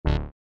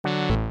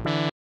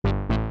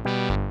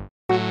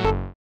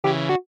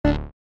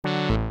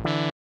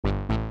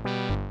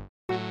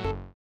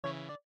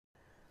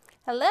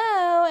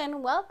Hello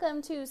and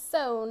welcome to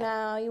So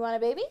Now You Want a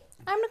Baby?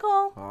 I'm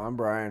Nicole. I'm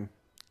Brian.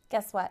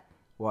 Guess what?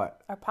 What?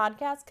 Our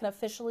podcast can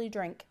officially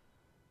drink.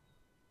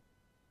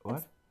 What?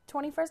 It's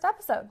 21st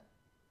episode.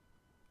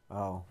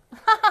 Oh.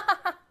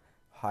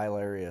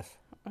 Hilarious.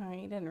 Oh,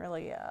 you didn't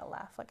really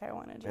laugh like I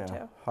wanted you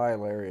to.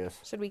 Hilarious.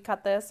 Should we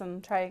cut this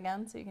and try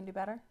again so you can do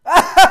better?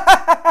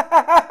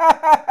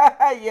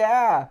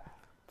 Yeah.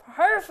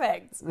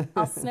 Perfect.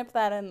 I'll snip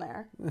that in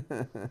there.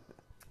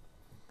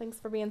 Thanks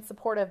for being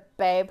supportive,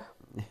 babe.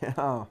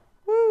 Yeah.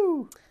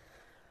 Woo.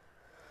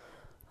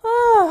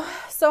 Oh,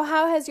 so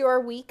how has your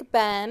week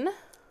been?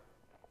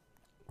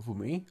 Who,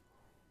 me?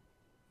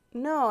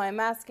 No, I'm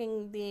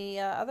asking the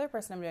other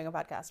person I'm doing a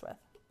podcast with.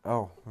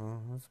 Oh,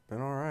 it's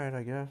been all right,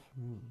 I guess.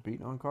 I'm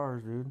beating on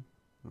cars, dude.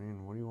 I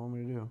mean, what do you want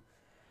me to do?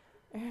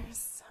 You're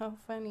so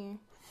funny.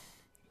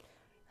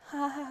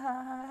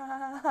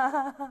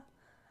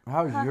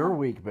 How's your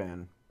week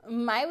been?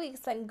 My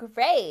week's been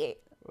great.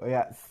 Oh,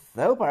 yeah,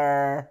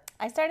 super.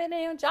 I started a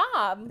new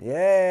job.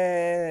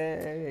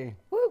 Yay.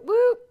 Whoop,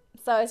 whoop.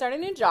 So I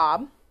started a new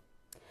job.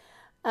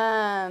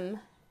 And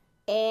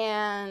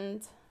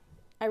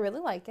I really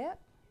like it.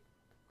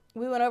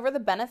 We went over the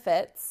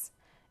benefits,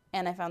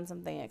 and I found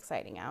something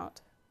exciting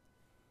out.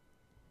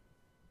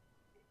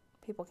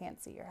 People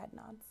can't see your head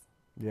nods.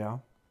 Yeah.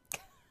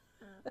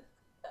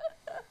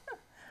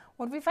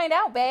 What did we find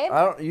out, babe?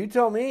 You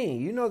tell me.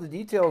 You know the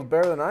details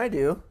better than I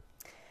do.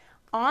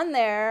 On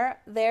there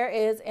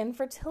is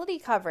infertility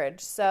coverage.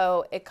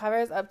 So it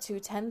covers up to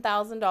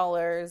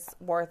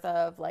 $10,000 worth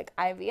of like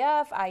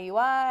IVF,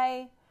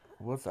 IUI.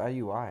 What's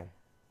IUI?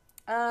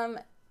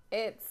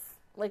 It's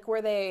like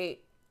where they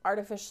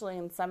artificially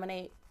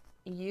inseminate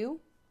you,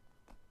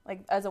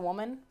 like as a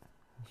woman.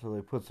 So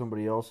they put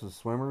somebody else's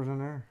swimmers in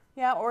there?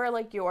 Yeah, or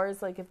like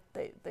yours, like if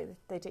they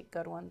take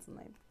good ones and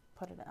they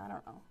put it in. I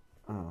don't know.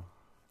 Oh.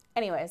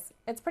 Anyways,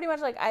 it's pretty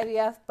much like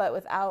IVF, but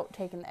without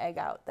taking the egg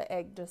out. The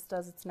egg just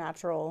does its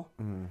natural.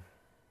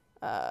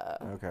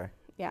 Okay.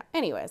 Yeah.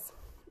 Anyways,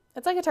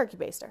 it's like a turkey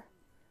baster,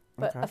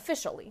 but Okay.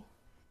 officially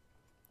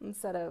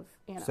instead of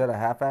Instead of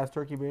half-ass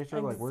turkey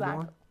baster like we're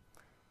doing?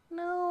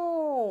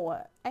 No,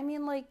 I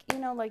mean like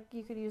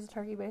you could use a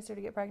turkey baster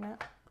to get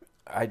pregnant.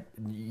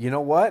 You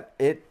know what?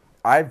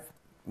 I've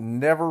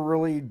never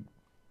really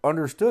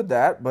understood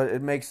that, but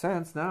it makes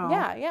sense now.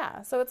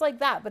 Yeah. So it's like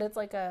that, but it's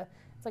like an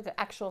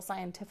actual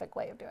scientific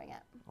way of doing it.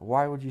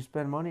 Why would you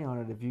spend money on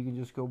it if you can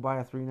just go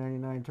buy a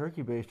 $3.99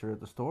 turkey baster at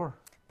the store?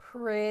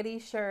 Pretty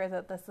sure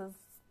that the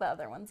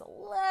other one's a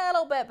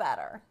little bit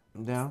better.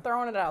 Yeah. Just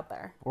throwing it out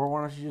there. Or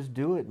why don't you just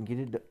do it and get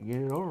it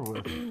over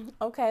with?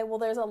 Okay, well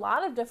there's a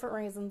lot of different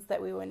reasons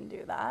that we wouldn't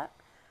do that.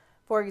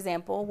 For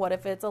example, what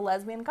if it's a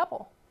lesbian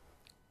couple?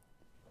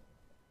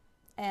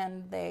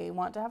 And they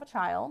want to have a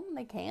child, and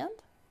they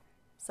can't.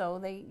 So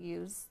they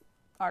use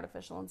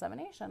artificial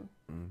insemination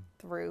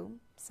through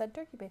said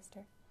turkey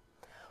baster.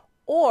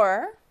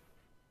 Or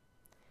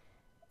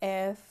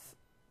if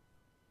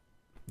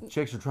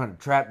Chicks are trying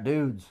to trap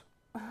dudes.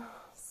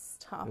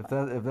 stop If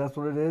it. if that's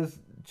what it is,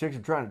 chicks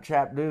are trying to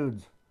trap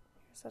dudes.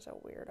 You're such a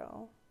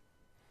weirdo.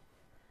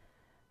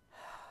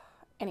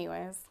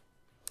 Anyways.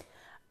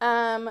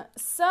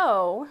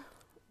 So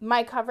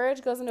my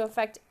coverage goes into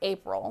effect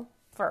April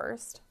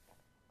 1st.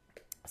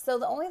 So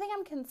the only thing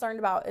I'm concerned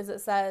about is it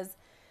says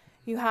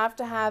you have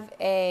to have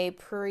a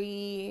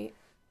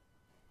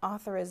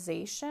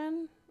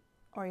pre-authorization,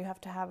 or you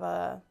have to have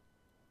I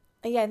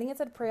think it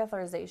said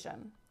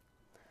pre-authorization.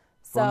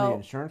 From the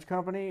insurance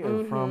company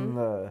or from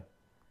the...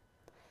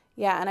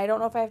 Yeah, and I don't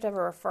know if I have to have a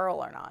referral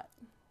or not.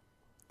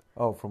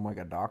 Oh, from like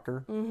a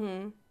doctor?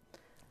 Mm-hmm.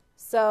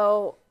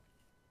 So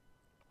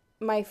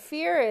my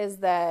fear is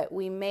that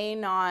I may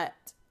not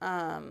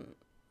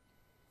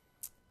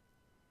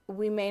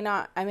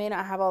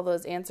have all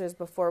those answers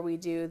before we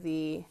do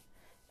the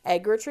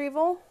egg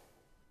retrieval.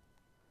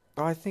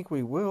 Oh, I think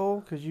we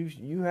will, because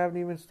you haven't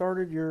even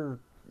started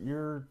your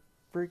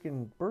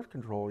freaking birth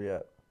control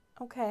yet.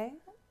 Okay,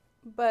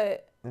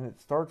 but... And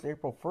it starts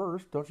April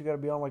 1st. Don't you got to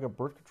be on like a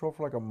birth control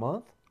for like a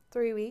month?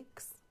 3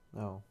 weeks.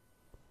 No.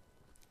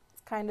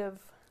 It's kind of...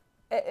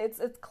 It's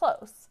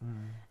close.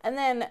 And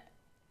then,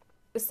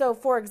 so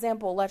for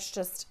example, let's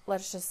just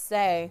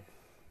say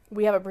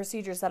we have a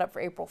procedure set up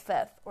for April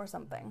 5th or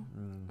something.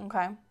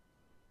 Okay?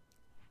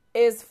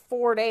 Is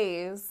 4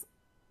 days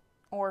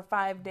or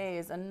 5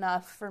 days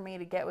enough for me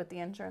to get with the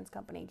insurance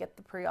company, get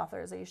the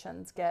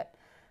pre-authorizations, get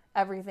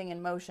everything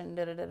in motion,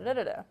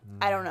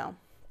 I don't know.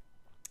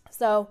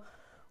 So,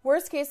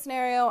 worst case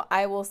scenario,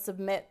 I will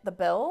submit the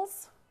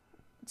bills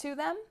to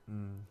them.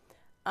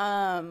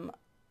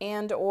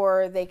 And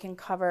or they can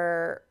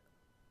cover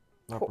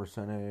A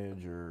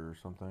percentage or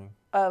something.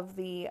 of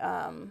the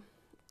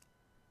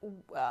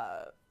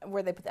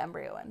where they put the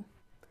embryo in,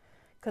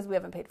 because we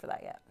haven't paid for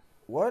that yet.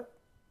 What?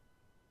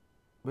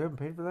 We haven't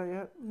paid for that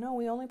yet? No,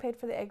 we only paid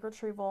for the egg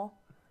retrieval,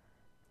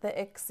 the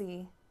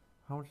ICSI.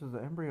 How much is the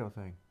embryo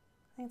thing?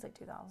 I think it's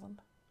like $2,000.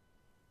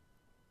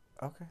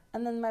 Okay.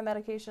 And then my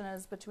medication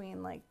is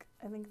between I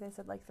think they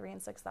said 3,000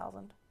 and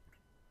 6,000,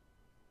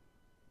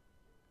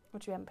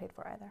 which we haven't paid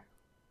for either.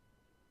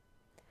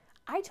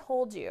 I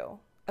told you.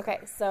 Okay,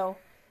 so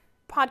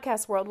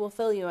podcast world will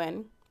fill you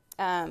in.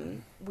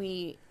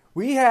 We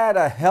had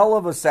a hell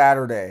of a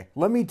Saturday.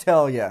 Let me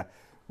tell you.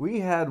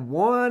 We had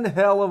one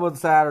hell of a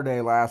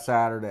Saturday last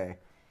Saturday.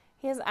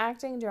 He is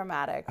acting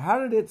dramatic. How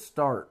did it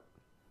start?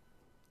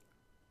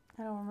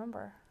 I don't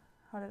remember.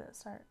 How did it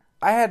start?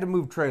 I had to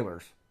move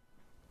trailers.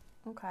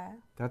 Okay.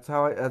 That's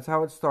how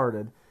it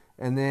started.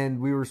 And then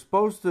we were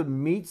supposed to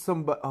meet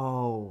somebody.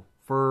 Oh,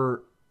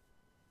 for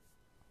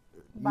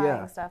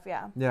Buying stuff,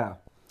 yeah. Yeah.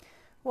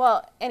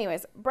 Well,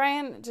 anyways,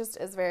 Brian just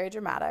is very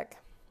dramatic,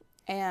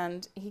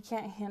 and he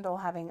can't handle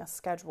having a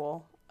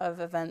schedule of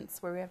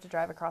events where we have to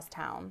drive across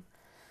town.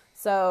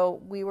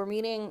 So we were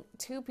meeting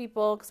 2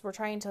 people because we're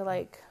trying to,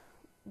 like,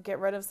 get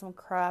rid of some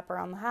crap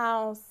around the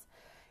house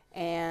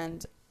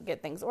and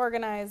get things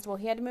organized. Well,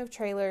 he had to move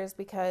trailers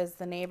because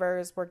the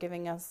neighbors were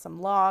giving us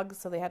some logs,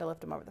 so they had to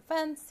lift them over the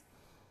fence.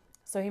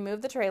 So he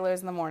moved the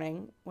trailers in the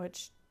morning,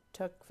 which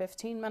took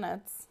 15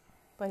 minutes,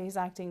 but he's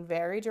acting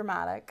very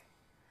dramatic.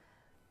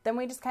 Then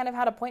we just kind of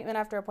had appointment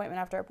after appointment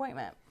after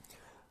appointment.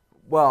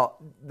 Well,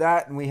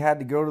 that, and we had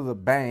to go to the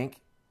bank,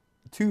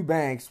 2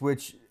 banks,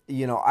 which,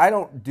 I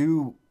don't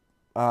do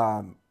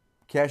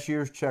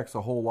cashier's checks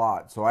a whole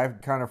lot, so I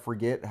kind of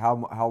forget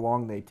how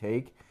long they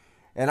take.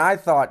 And I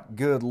thought,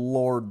 good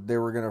Lord, they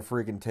were going to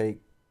freaking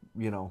take,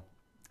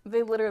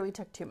 They literally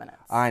took 2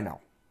 minutes. I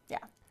know. Yeah.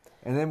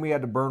 And then we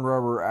had to burn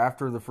rubber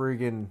after the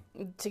freaking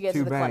to get 2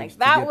 to the banks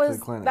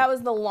clinic. That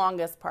was the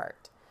longest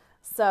part.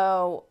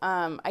 So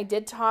I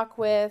did talk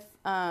with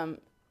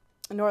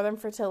Northern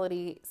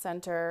Fertility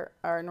Center,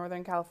 or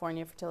Northern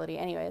California Fertility,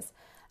 anyways.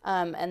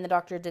 And the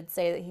doctor did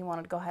say that he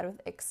wanted to go ahead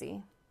with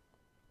ICSI.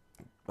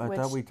 I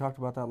thought we talked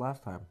about that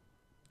last time.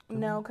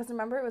 No, because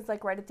remember it was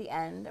like right at the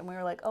end, and we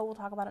were like, oh, we'll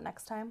talk about it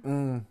next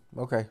time.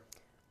 Okay.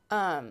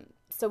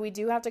 So we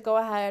do have to go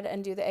ahead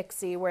and do the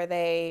ICSI where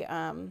they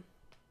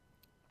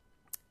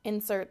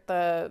insert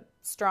the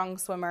strong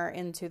swimmer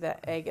into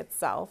the egg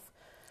itself,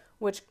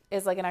 which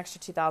is like an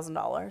extra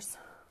 $2,000.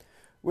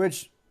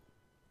 Which,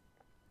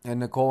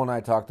 and Nicole and I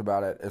talked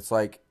about it. It's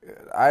like,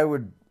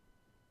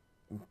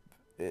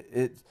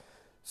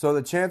 so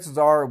the chances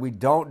are we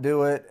don't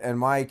do it and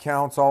my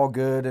account's all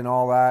good and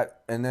all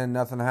that, and then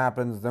nothing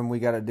happens, then we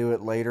got to do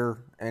it later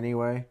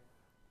anyway.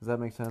 Does that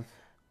make sense?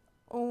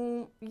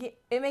 Yeah,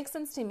 it makes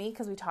sense to me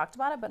because we talked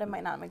about it, but it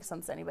might not make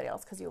sense to anybody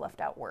else because you left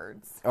out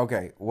words.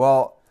 Okay,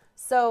 well.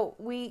 So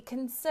we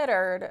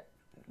considered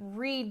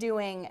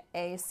redoing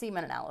a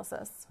semen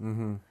analysis.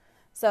 Mm-hmm.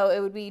 So it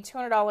would be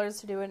 $200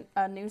 to do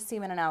a new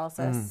semen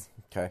analysis.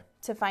 Okay.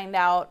 To find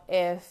out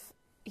if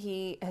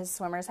his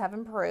swimmers have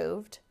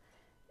improved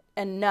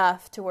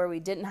enough to where we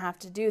didn't have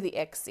to do the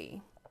ICSI.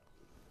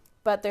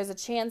 But there's a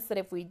chance that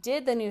if we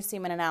did the new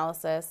semen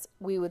analysis,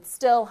 we would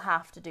still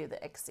have to do the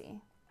ICSI.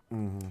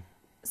 Mm-hmm.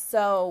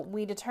 So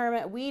we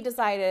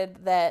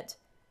decided that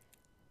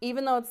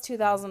even though it's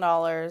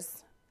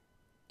 $2,000,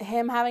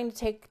 him having to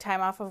take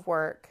time off of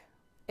work,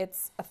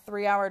 it's a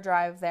 3-hour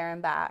drive there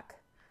and back.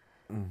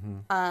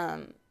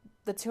 Mm-hmm.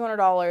 The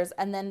 $200,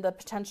 and then the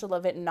potential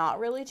of it not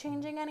really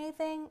changing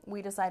anything,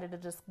 we decided to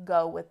just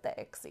go with the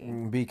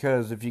ICSI.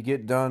 Because if you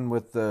get done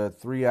with the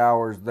 3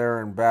 hours there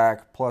and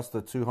back plus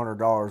the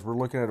 $200, we're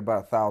looking at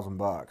about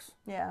 $1,000.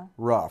 Yeah.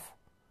 Rough.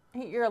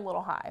 You're a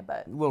little high,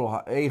 but a little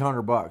high.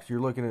 $800. You're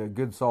looking at a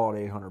good solid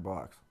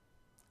 $800.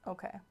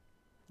 Okay.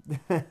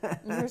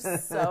 You're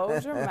so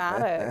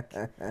dramatic.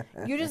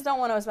 You just don't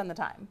want to spend the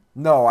time.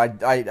 No,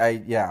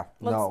 yeah.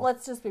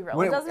 Let's just be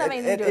real. It doesn't have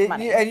anything to do with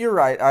money. And you're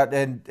right.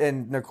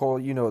 And Nicole,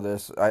 you know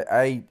this.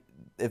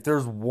 If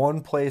there's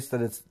one place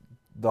that it's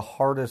the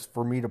hardest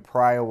for me to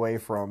pry away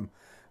from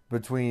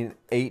between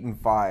 8 and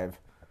 5,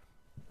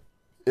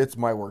 it's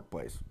my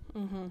workplace.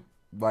 Mm-hmm.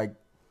 Like,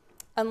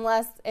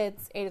 unless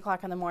it's 8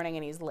 o'clock in the morning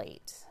and he's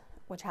late,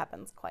 which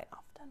happens quite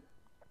often.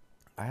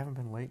 I haven't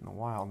been late in a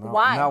while. No,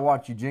 why? Now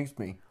watch, you jinxed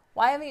me.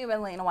 Why haven't you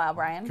been late in a while,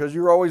 Brian? Because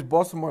you're always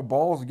busting my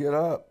balls to get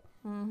up.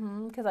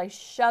 Mm-hmm. Because I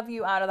shove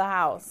you out of the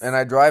house. And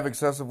I drive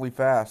excessively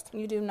fast.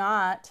 You do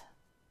not.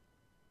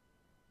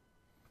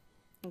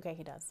 Okay,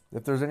 he does.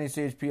 If there's any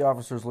CHP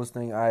officers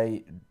listening,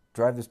 I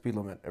drive the speed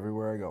limit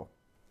everywhere I go.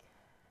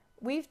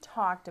 We've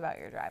talked about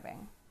your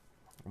driving.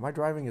 My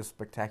driving is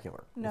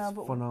spectacular. It's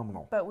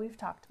phenomenal. But we've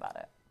talked about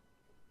it.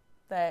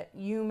 That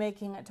you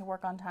making it to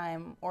work on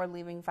time or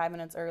leaving 5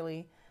 minutes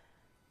early,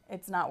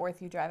 it's not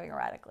worth you driving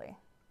erratically.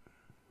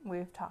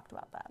 We've talked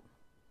about that.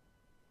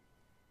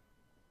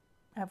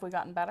 Have we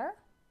gotten better?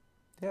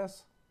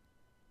 Yes.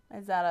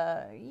 Is that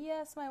a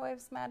yes, my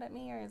wife's mad at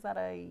me, or is that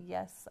a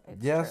yes,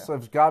 it's yes, true?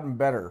 I've gotten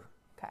better.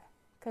 Okay.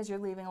 Because you're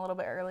leaving a little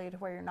bit early to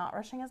where you're not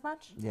rushing as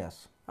much?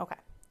 Yes. Okay.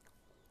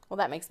 Well,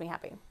 that makes me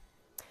happy.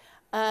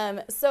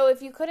 So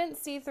if you couldn't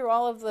see through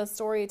all of the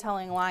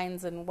storytelling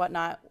lines and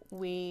whatnot,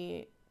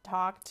 we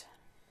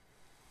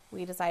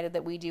decided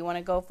that we do want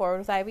to go forward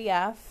with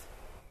IVF.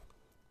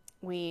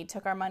 We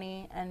took our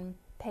money and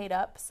paid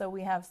up, so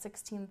we have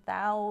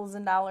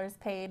 $16,000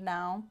 paid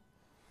now,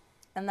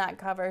 and that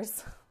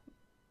covers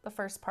the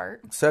first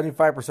part.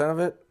 75% of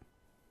it?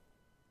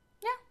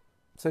 Yeah.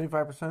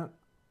 75%?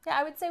 Yeah,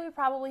 I would say we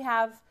probably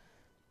have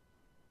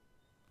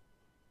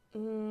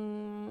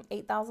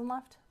 8,000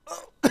 left.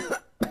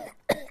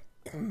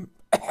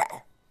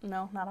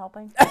 No, not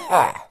helping.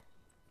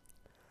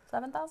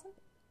 7,000?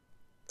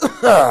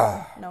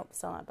 Nope,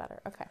 still not better.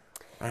 Okay.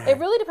 It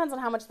really depends on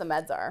how much the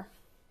meds are.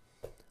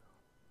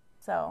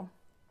 So,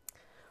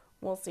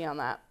 we'll see on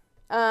that.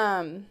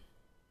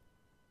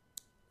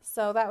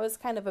 So that was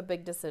kind of a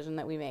big decision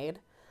that we made.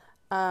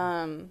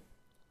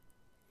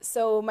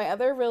 So my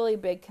other really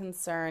big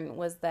concern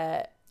was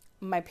that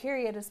my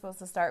period is supposed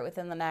to start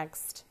within the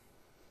next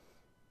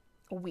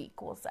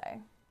week, we'll say.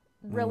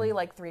 Really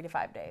like 3 to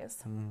 5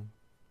 days.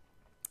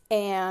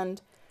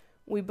 And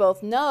we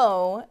both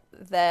know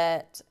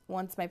that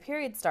once my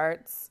period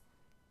starts,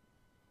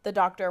 the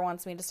doctor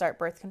wants me to start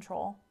birth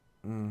control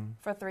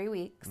for 3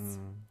 weeks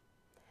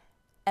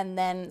and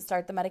then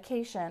start the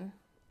medication,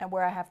 and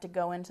where I have to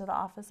go into the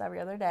office every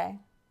other day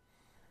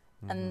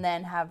and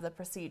then have the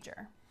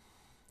procedure.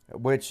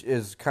 Which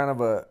is kind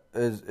of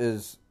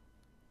is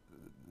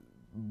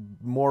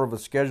more of a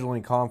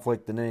scheduling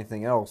conflict than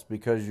anything else,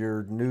 because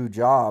your new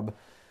job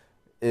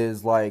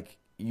is like,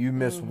 you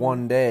miss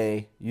 1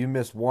 day, you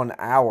miss 1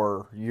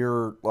 hour,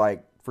 you're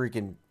like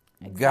freaking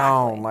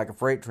gone like a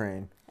freight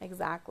train.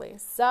 Exactly.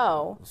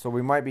 So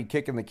we might be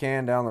kicking the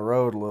can down the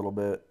road a little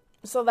bit.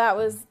 So that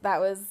was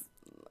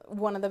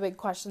one of the big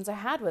questions I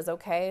had was,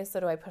 okay, so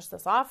do I push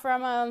this off for a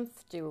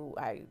month? Do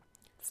I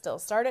still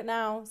start it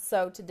now?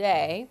 So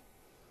today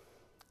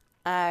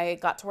I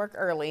got to work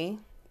early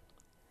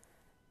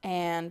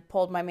and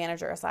pulled my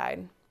manager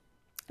aside.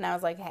 And I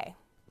was like, hey,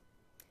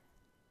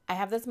 I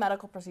have this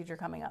medical procedure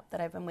coming up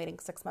that I've been waiting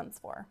 6 months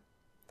for.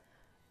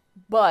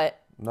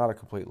 But not a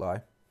complete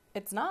lie.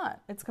 It's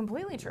not. It's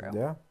completely true.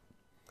 Yeah.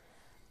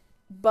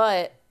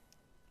 But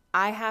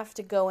I have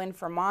to go in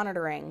for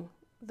monitoring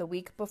the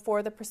week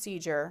before the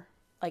procedure,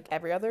 like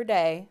every other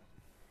day.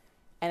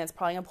 And it's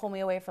probably going to pull me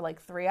away for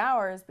like 3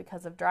 hours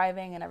because of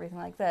driving and everything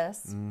like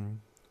this.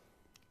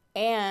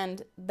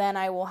 And then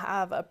I will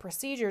have a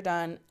procedure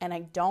done, and I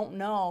don't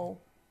know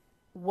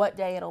what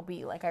day it'll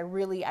be. Like I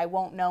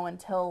won't know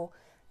until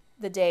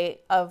the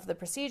day of the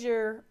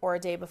procedure or a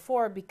day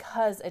before,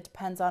 because it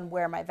depends on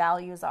where my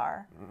values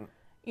are.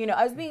 You know,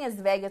 I was being as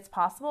vague as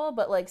possible,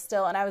 but like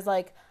still, and I was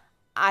like,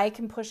 I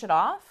can push it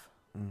off.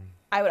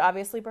 I would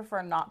obviously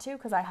prefer not to,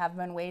 because I have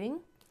been waiting,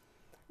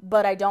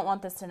 but I don't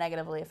want this to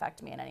negatively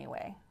affect me in any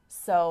way.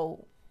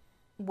 So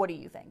what do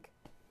you think?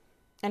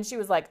 And she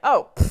was like,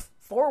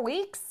 4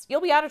 weeks? You'll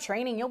be out of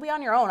training. You'll be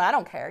on your own. I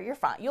don't care. You're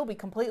fine. You'll be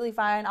completely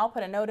fine. I'll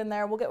put a note in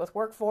there. We'll get with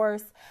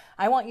workforce.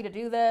 I want you to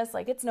do this.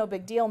 Like, it's no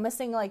big deal.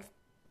 Missing like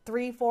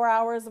 3-4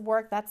 hours of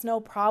work, that's no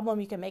problem.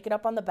 You can make it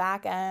up on the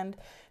back end.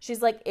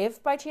 She's like,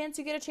 if by chance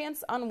you get a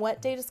chance on what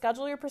day to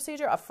schedule your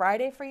procedure, a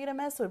Friday for you to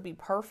miss would be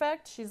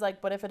perfect. She's like,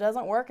 but if it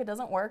doesn't work, it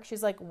doesn't work.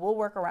 She's like, we'll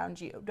work around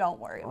you.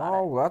 Don't worry about it.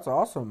 Oh, that's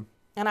awesome.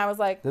 And I was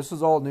like, this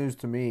is all news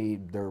to me,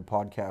 their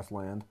podcast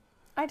land.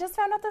 I just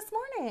found out this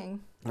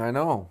morning. I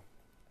know.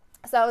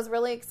 So I was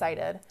really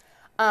excited.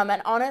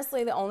 And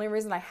honestly, the only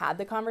reason I had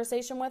the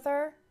conversation with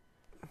her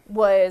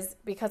was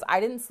because I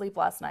didn't sleep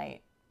last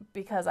night,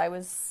 because I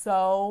was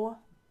so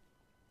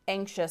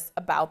anxious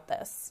about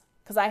this.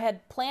 Because I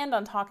had planned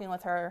on talking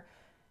with her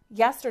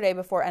yesterday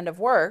before end of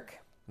work,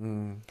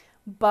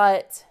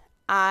 but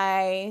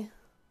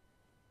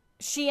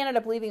she ended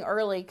up leaving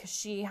early because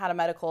she had a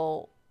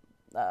medical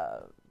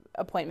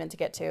appointment to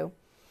get to.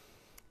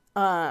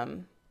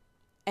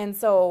 And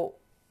so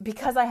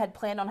because I had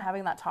planned on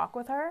having that talk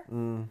with her,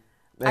 and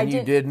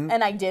you didn't.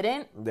 And I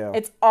didn't. Yeah.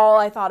 It's all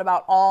I thought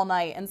about all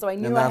night, and so I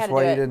knew I had to do it. And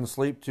that's why you didn't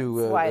sleep too.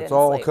 It's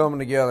all coming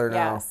together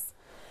now. Yes.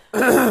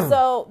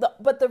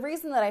 But the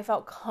reason that I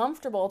felt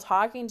comfortable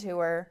talking to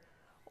her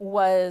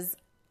was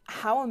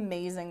how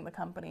amazing the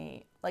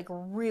company like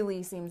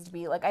really seems to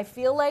be. Like I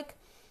feel like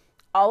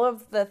all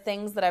of the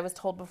things that I was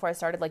told before I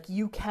started, like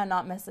you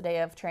cannot miss a day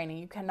of training,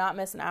 you cannot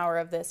miss an hour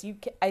of this.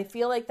 I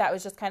feel like that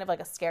was just kind of like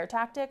a scare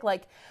tactic.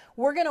 Like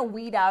we're gonna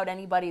weed out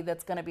anybody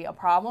that's gonna be a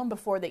problem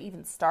before they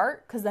even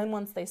start, because then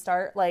once they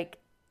start, like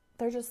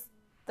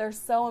they're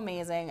so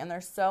amazing and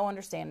they're so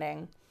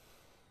understanding.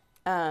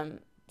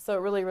 So it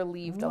really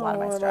relieved a lot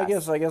of my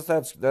stress. I guess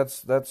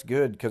that's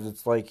good, because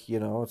it's like, you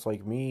know, it's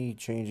like me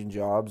changing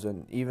jobs,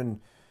 and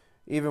even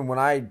when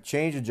I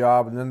change a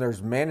job and then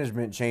there's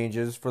management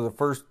changes for the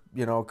first,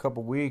 you know,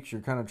 couple weeks,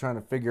 you're kind of trying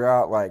to figure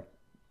out like,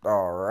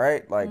 all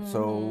right, like,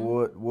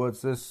 so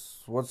what's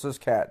this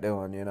cat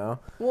doing, you know?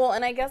 Well,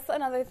 and I guess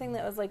another thing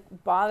that was like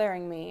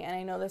bothering me, and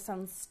I know this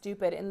sounds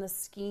stupid in the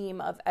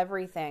scheme of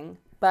everything,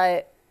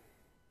 but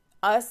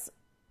us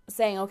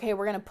saying, okay,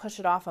 we're going to push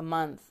it off a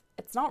month.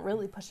 It's not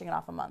really pushing it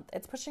off a month.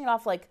 It's pushing it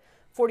off like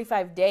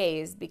 45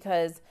 days,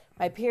 because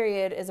my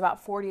period is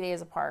about 40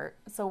 days apart.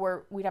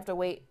 So we'd have to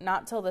wait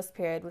not till this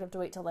period. We'd have to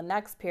wait till the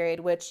next period,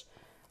 which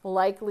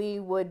likely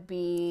would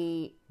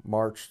be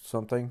March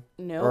something?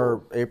 No.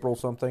 Or April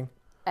something?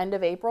 End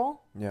of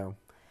April. Yeah.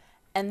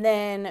 And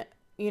then,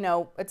 you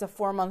know, it's a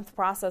 4-month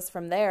process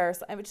from there.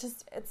 So it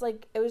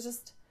was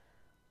just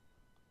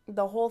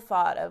the whole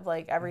thought of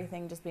like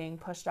everything just being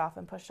pushed off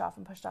and pushed off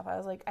and pushed off, I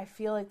was like, I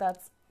feel like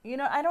that's,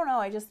 I don't know.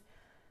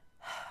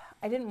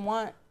 I didn't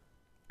want,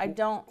 I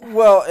don't.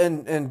 Well,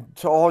 and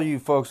to all you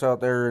folks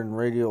out there in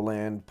radio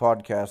land,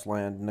 podcast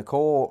land,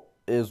 Nicole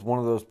is one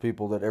of those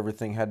people that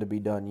everything had to be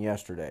done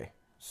yesterday.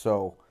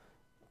 So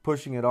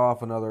pushing it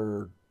off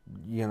another,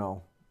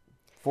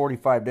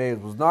 45 days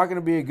was not going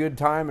to be a good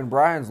time in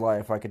Brian's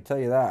life. I could tell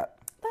you that.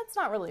 That's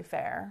not really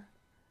fair.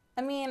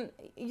 I mean,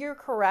 you're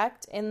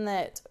correct in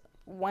that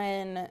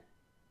when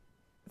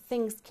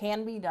things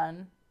can be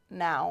done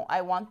now,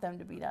 I want them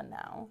to be done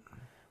now.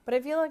 But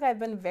I feel like I've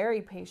been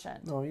very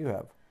patient. No, you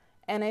have.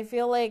 And I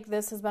feel like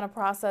this has been a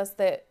process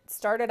that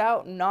started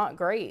out not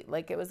great.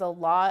 Like, it was a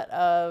lot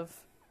of...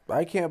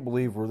 I can't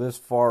believe we're this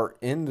far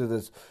into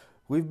this.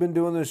 We've been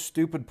doing this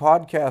stupid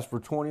podcast for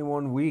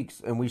 21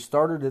 weeks, and we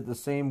started it the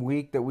same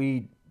week that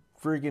we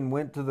freaking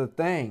went to the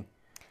thing.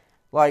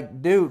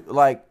 Like, dude,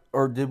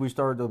 or did we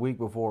start the week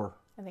before?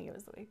 I think it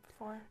was the week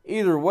before.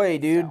 Either way,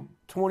 dude,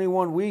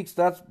 21 weeks,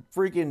 that's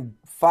freaking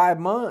 5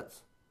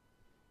 months.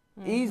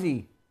 Mm-hmm.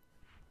 Easy.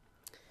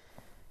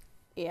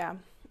 Yeah.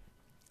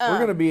 We're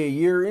going to be a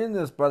year in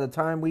this by the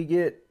time we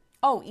get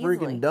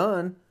freaking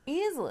done.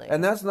 Easily.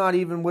 And that's not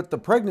even with the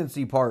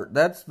pregnancy part.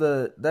 That's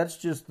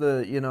just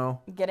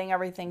the, getting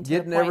everything to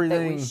the point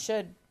that we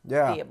should be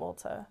able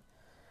to.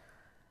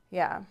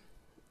 Yeah.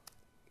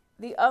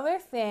 The other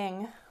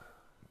thing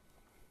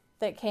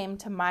that came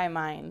to my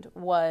mind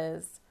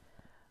was,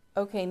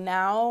 okay,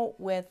 now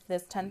with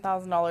this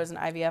 $10,000 in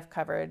IVF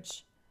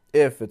coverage.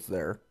 If it's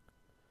there.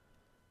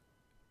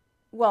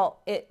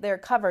 Well, their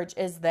coverage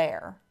is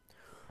there.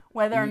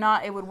 Whether or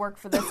not it would work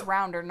for this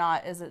round or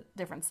not is a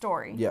different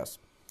story. Yes.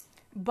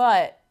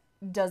 But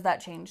does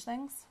that change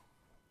things?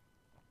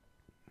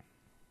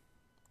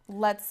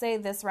 Let's say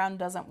this round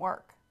doesn't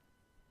work.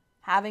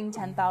 Having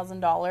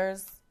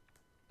 $10,000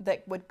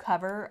 that would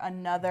cover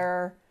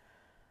another,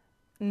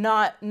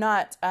 not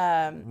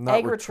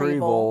egg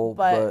retrieval,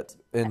 but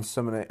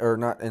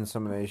not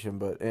insemination,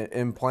 but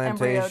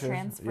implantation. Embryo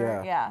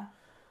transfer. Yeah.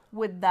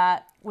 Would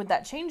that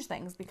change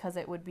things because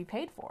it would be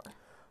paid for?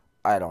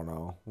 I don't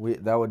know.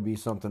 That would be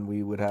something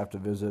we would have to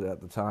visit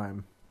at the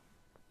time.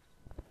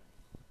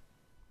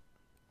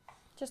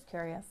 Just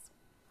curious.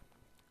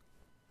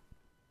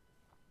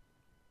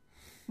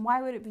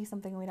 Why would it be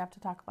something we'd have to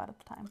talk about at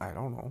the time? I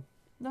don't know.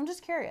 I'm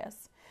just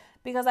curious.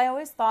 Because I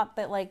always thought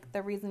that, like,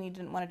 the reason you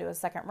didn't want to do a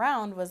second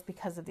round was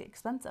because of the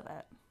expense of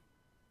it.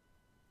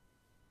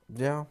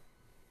 Yeah.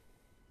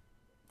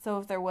 So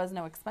if there was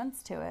no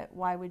expense to it,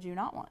 why would you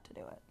not want to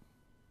do it?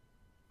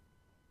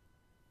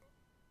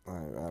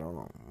 I don't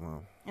know.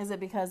 No. Is it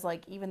because,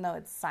 like, even though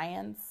it's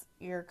science,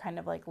 you're kind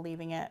of, like,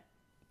 leaving it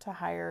to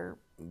higher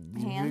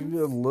hands?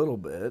 A little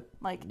bit.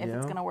 Like, if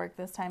it's going to work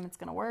this time, it's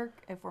going to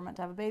work. If we're meant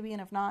to have a baby,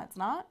 and if not, it's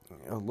not?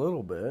 A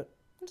little bit.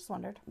 I just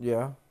wondered.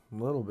 Yeah, a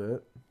little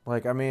bit.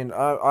 Like, I mean,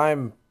 I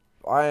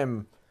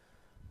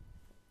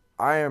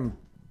am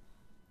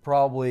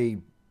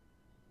probably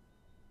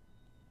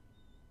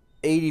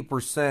 80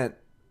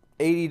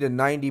 to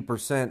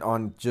 90%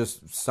 on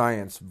just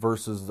science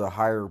versus the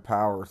higher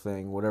power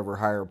thing, whatever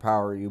higher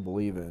power you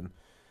believe in.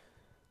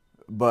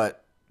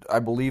 But I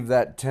believe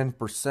that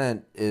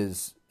 10%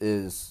 is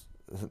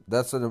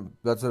that's a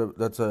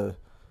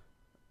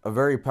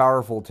very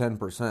powerful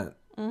 10%.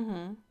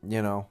 Mm-hmm.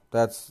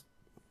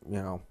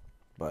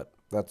 But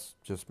that's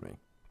just me.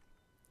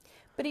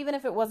 But even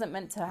if it wasn't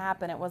meant to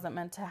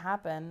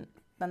happen,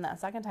 then that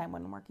second time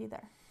wouldn't work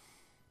either.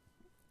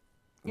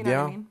 You know what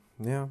I mean?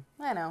 Yeah.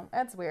 I know.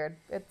 It's weird.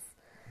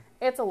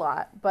 It's a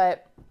lot.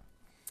 But,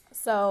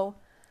 so,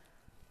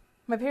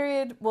 my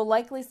period will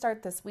likely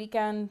start this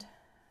weekend,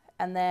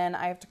 and then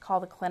I have to call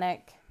the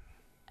clinic,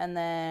 and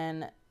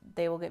then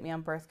they will get me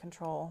on birth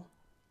control.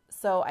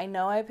 So, I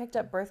know I picked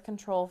up birth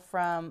control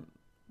from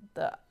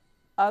the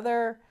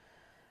other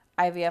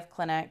IVF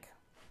clinic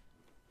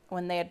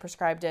when they had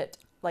prescribed it,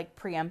 like,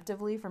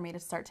 preemptively for me to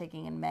start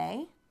taking in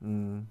May.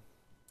 Mm.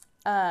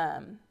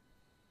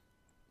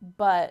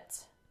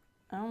 But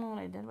I don't know what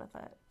I did with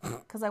it.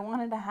 Because I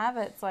wanted to have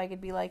it so I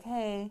could be like,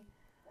 hey,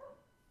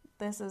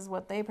 this is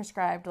what they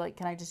prescribed. Like,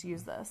 can I just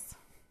use this?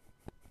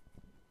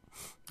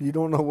 You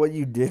don't know what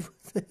you did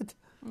with it?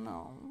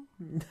 No.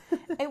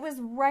 It was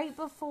right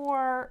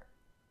before...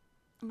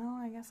 No,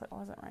 I guess it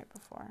wasn't right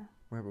before.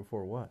 Right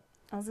before what?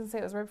 I was going to say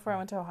it was right before I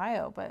went to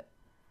Ohio, but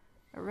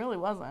it really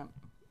wasn't.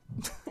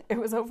 It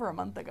was over a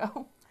month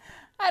ago.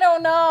 I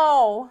don't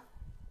know.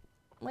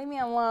 Leave me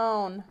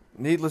alone.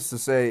 Needless to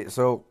say,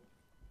 so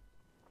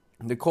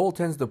Nicole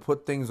tends to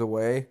put things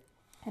away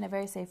in a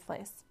very safe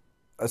place.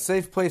 A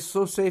safe place,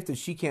 so safe that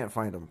she can't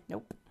find them.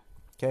 Nope.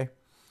 Okay?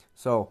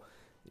 So,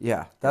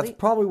 yeah, that's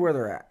probably where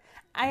they're at.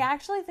 I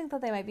actually think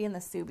that they might be in the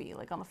Subi,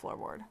 like on the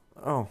floorboard.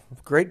 Oh,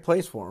 great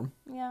place for them.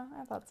 Yeah,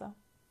 I thought so.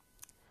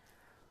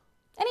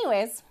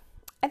 Anyways,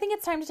 I think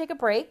it's time to take a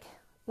break.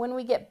 When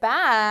we get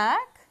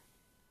back,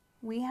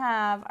 we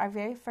have our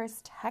very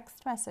first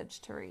text message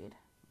to read.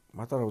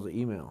 I thought it was an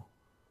email.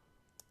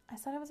 I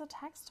said it was a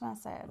text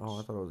message. Oh,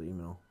 I thought it was an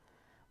email.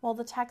 Well,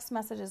 the text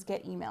messages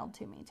get emailed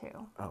to me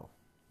too. Oh,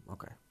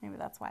 okay. Maybe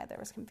that's why there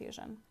was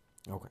confusion.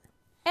 Okay.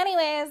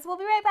 Anyways, we'll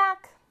be right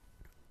back.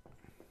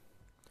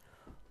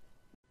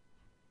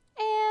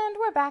 And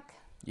we're back.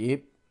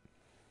 Yep.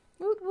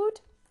 Woot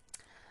woot.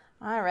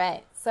 All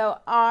right. So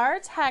our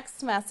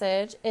text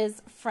message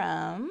is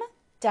from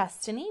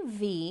Destiny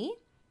V.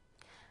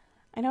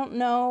 I don't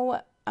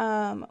know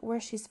where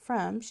she's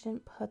from. She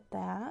didn't put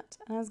that.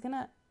 And I was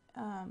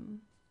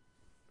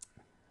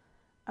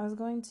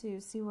going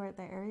to see where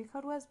the area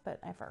code was, but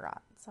I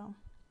forgot. So,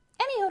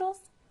 any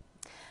hoodles.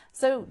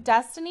 So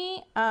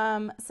Destiny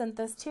sent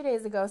this 2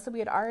 days ago. So we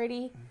had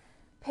already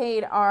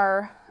paid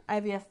our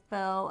IVF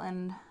bill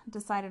and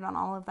decided on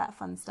all of that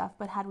fun stuff.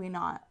 But had we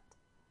not,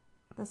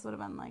 this would have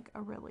been like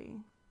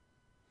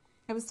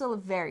it was still a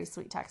very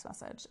sweet text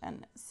message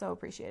and so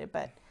appreciated,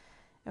 but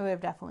it would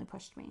have definitely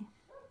pushed me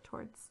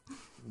towards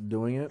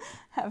doing it,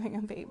 having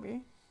a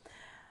baby.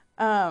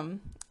 All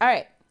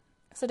right.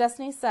 So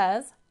Destiny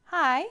says,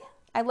 "Hi,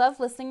 I love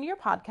listening to your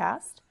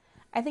podcast.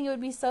 I think it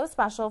would be so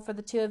special for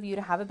the two of you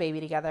to have a baby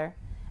together.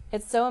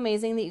 It's so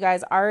amazing that you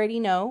guys already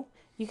know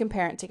you can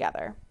parent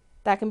together.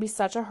 That can be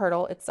such a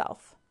hurdle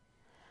itself.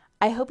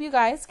 I hope you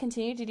guys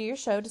continue to do your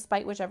show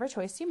despite whichever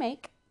choice you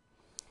make.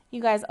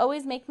 You guys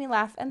always make me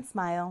laugh and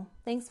smile.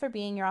 Thanks for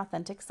being your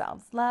authentic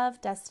selves. Love,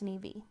 Destiny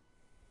V."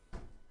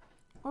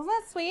 Wasn't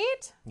that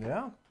sweet?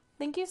 Yeah.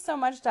 Thank you so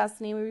much,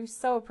 Destiny. We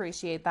so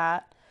appreciate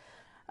that.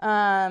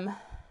 And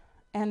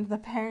the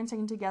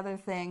parenting together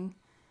thing,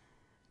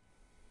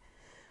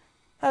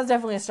 that was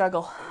definitely a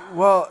struggle.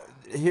 Well,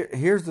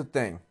 here's the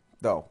thing,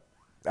 though.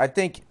 I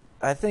think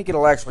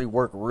it'll actually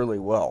work really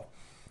well,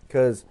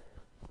 because,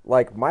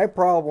 like, my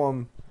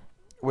problem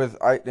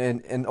with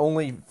and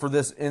only for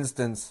this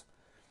instance,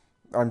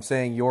 I'm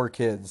saying your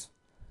kids.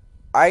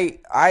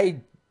 I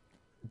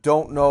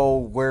don't know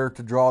where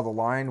to draw the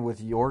line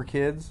with your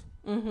kids.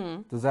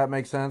 Mm-hmm. Does that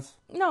make sense?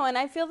 No, and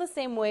I feel the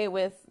same way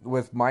with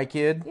my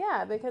kid.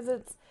 Yeah, because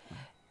it's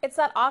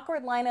that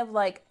awkward line of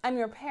like, I'm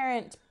your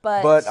parent,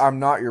 but I'm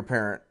not your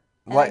parent.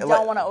 And I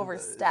don't want to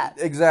overstep.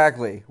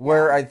 Exactly.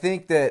 Where I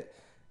think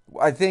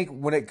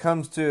when it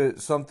comes to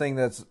something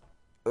that's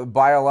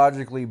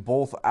biologically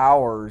both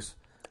ours,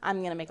 I'm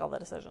going to make all the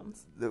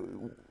decisions.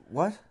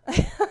 What?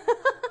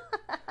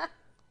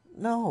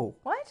 No.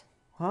 What?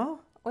 Huh?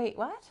 Wait,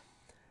 what?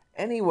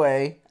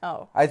 Anyway,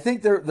 I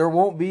think there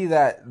won't be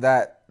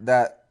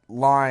that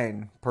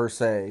line per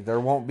se. There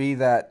won't be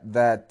that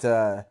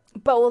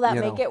But will that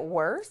make it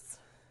worse?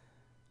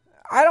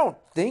 I don't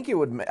think it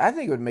would. I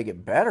think it would make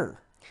it better.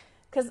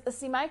 Because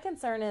see, my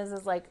concern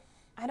is like,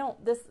 I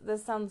don't.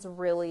 This sounds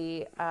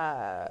really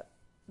bad,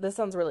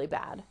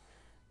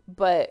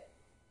 but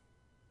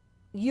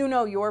you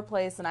know your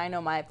place and I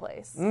know my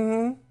place.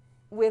 Mm-hmm.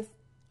 With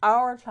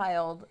our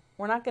child,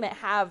 we're not going to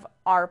have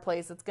our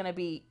place. It's going to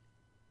be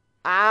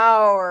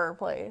our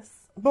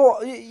place.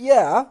 Well,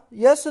 yeah,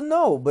 yes and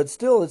no, but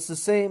still, it's the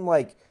same.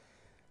 Like,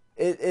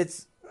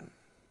 it's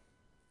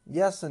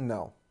yes and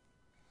no.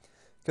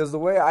 Because the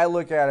way I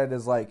look at it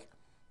is like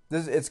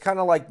this. It's kind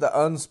of like the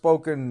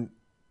unspoken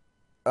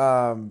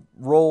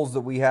roles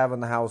that we have in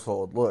the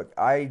household. Look,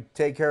 I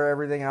take care of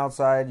everything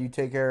outside. You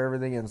take care of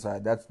everything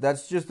inside.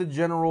 That's just a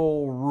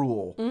general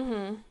rule.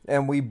 Mm-hmm.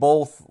 And we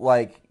both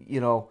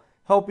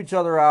help each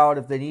other out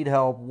if they need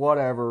help.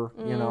 Whatever,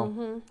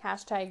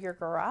 Hashtag your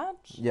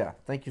garage. Yeah,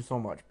 thank you so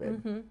much,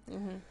 babe. Mm-hmm.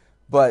 Mm-hmm.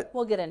 But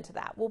we'll get into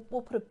that. We'll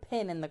put a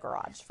pin in the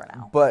garage for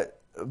now.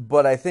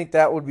 But I think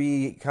that would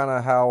be kind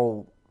of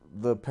how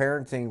the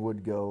parenting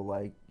would go.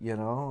 Like, I mean,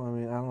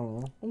 I don't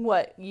know.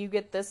 What, you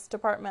get this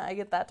department, I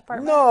get that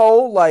department?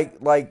 No, like,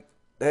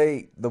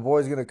 hey, the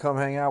boy's gonna come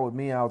hang out with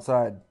me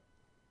outside.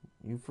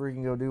 You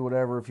freaking go do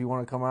whatever. If you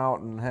want to come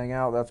out and hang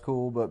out, that's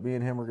cool. But me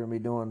and him are gonna be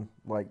doing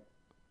like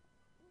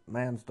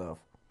man stuff.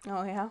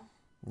 Oh yeah.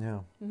 Yeah.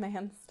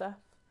 Man stuff.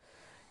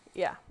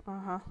 Yeah.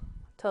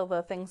 Till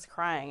the thing's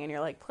crying and you're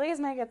like, please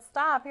make it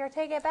stop. Here,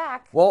 take it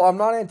back. Well, I'm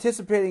not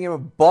anticipating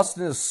him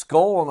busting his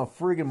skull on a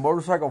freaking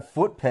motorcycle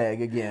foot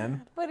peg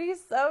again. But he's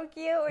so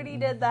cute when he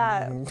did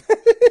that.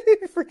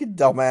 Freaking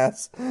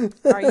dumbass.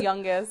 Our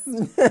youngest.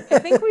 I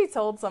think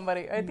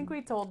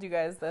we told you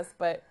guys this,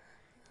 but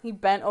he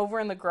bent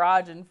over in the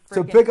garage and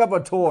to pick up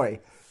a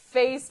toy.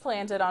 Face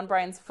planted on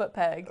Brian's foot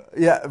peg.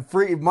 Yeah,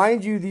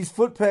 mind you, these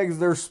foot pegs,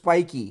 they're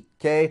spiky,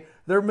 okay?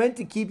 They're meant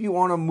to keep you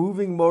on a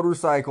moving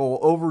motorcycle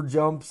over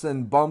jumps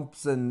and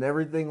bumps and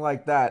everything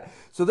like that.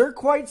 So they're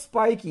quite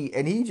spiky,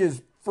 and he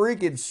just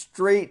freaking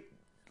straight,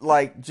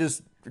 like,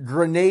 just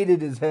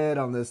grenaded his head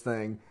on this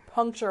thing.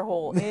 Puncture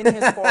hole in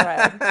his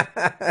forehead.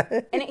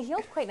 And it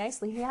healed quite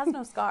nicely. He has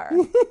no scar.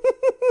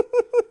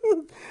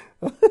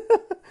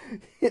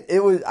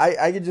 It was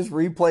I could just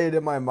replay it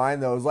in my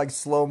mind though. It was like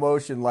slow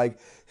motion. Like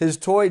his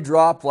toy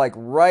dropped like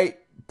right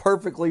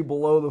perfectly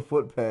below the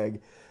foot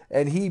peg,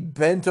 and he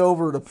bent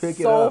over to pick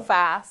it So up.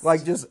 fast.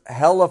 Like, just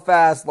hella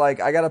fast. Like,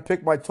 I got to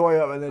pick my toy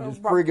up, and then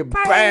just freaking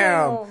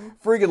bam!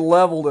 Freaking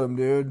leveled him,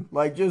 dude.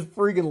 Like, just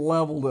freaking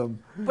leveled him.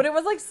 But it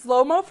was like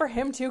slow-mo for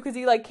him, too, because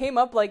he like came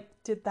up like,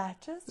 did that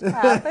just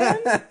happen?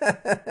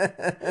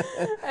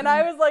 And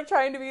I was like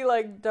trying to be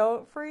like,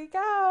 don't freak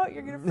out.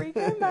 You're going to freak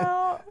him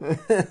out.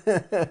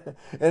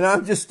 And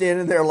I'm just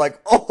standing there like,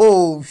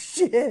 oh,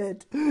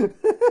 shit.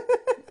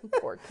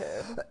 Poor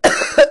kid.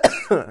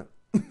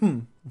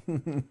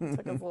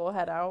 Took his little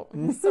head out.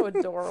 He's so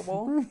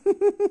adorable.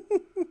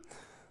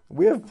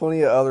 We have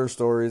plenty of other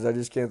stories. I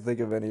just can't think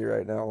of any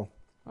right now.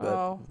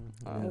 But,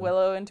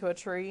 Willow into a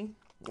tree.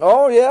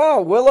 Oh, yeah,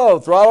 Willow,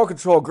 throttle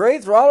control.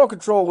 Great throttle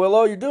control,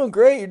 Willow. You're doing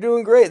great. You're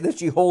doing great. Then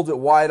she holds it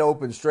wide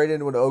open straight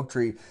into an oak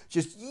tree.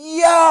 Just,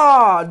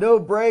 yeah, no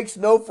brakes,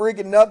 no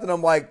freaking nothing.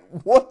 I'm like,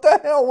 what the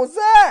hell was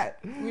that?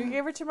 You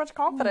gave her too much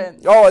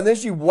confidence. Oh, and then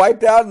she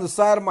wiped out in the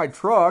side of my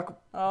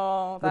truck.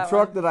 Oh, the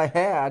truck that I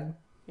had.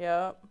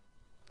 Yep.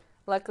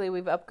 Luckily,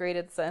 we've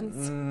upgraded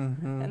since,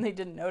 and they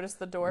didn't notice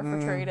the door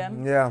for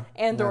trade-in. Yeah.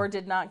 And door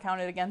did not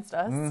count it against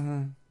us.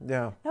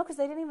 Yeah. No, because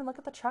they didn't even look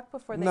at the truck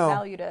before they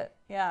valued it.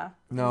 Yeah.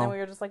 No. And then we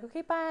were just like,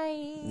 okay,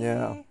 bye.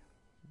 Yeah.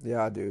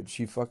 Yeah, dude.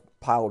 She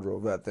pile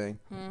drove that thing.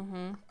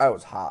 I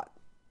was hot.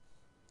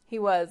 He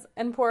was.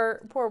 And poor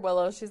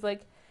Willow, she's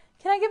like,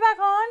 can I get back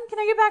on? Can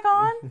I get back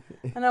on?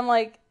 And I'm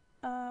like,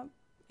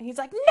 he's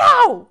like,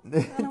 no!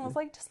 And I was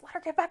like, just let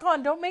her get back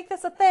on. Don't make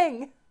this a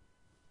thing.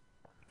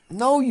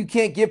 No, you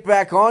can't get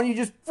back on. You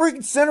just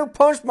freaking center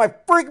punched my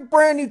freaking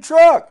brand new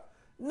truck.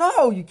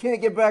 No, you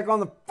can't get back on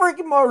the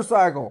freaking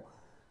motorcycle.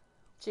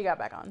 She got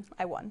back on.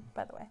 I won,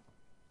 by the way.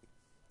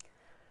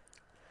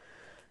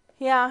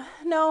 Yeah,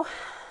 no,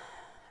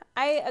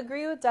 I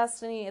agree with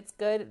Destiny. It's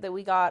good that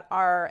we got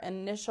our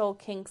initial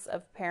kinks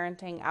of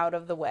parenting out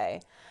of the way.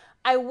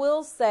 I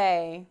will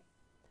say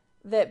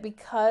that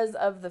because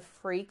of the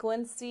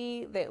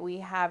frequency that we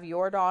have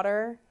your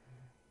daughter,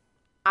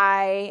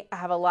 I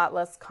have a lot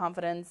less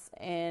confidence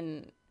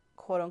in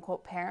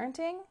quote-unquote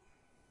parenting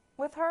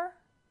with her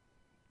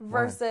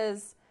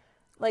versus,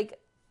 like,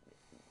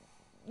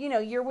 you know,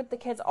 you're with the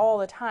kids all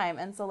the time.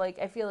 And so, like,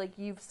 I feel like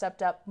you've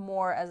stepped up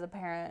more as a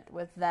parent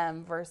with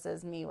them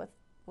versus me with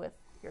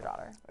your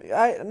daughter.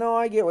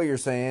 I get what you're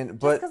saying.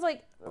 But, just 'cause,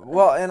 like...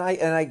 Well, and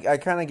I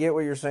kind of get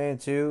what you're saying,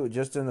 too,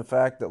 just in the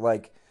fact that,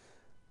 like,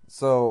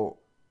 so,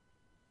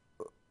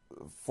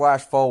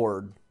 flash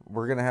forward...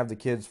 We're going to have the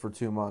kids for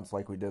 2 months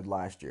like we did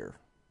last year.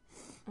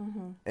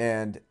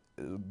 And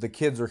the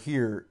kids are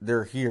here.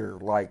 They're here.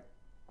 Like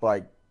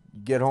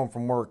get home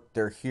from work,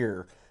 they're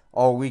here.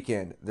 All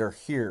weekend, they're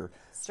here.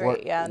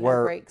 Straight,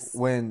 no breaks.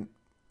 When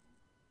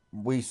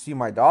we see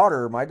my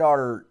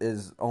daughter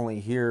is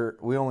only here.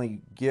 We only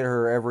get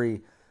her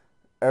every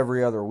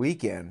other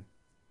weekend.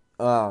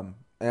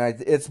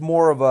 It's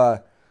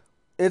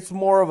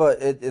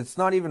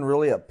not even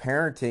really a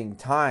parenting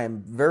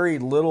time. Very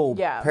little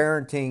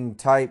parenting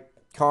type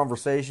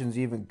conversations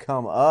even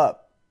come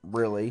up,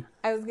 really.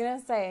 I was going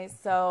to say,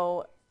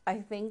 so I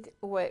think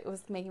what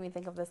was making me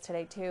think of this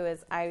today, too,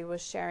 is I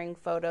was sharing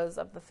photos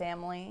of the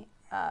family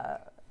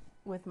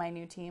with my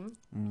new team.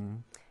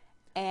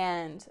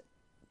 And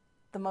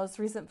the most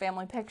recent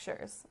family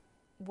pictures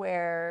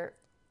where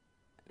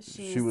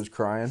she was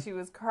crying. She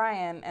was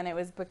crying, and it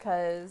was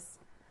because...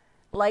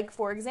 Like,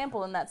 for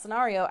example, in that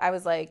scenario, I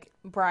was like,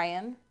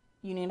 Brian,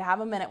 you need to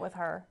have a minute with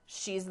her.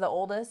 She's the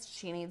oldest.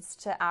 She needs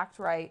to act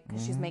right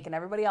because she's making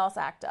everybody else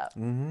act up.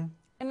 And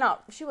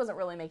she wasn't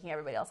really making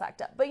everybody else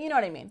act up, but you know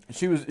what I mean.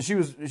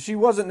 She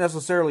wasn't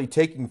necessarily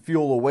taking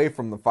fuel away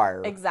from the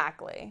fire.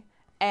 Exactly.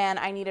 And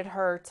I needed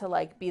her to,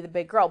 like, be the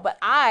big girl, but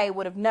I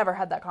would have never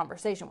had that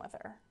conversation with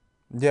her.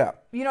 Yeah.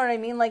 You know what I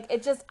mean? Like,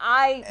 it just,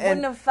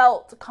 wouldn't have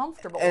felt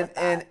comfortable with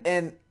that.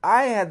 And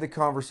I had the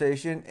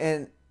conversation,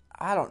 and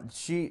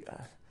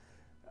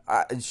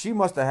she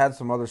must have had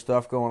some other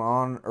stuff going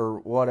on or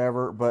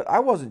whatever, but I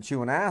wasn't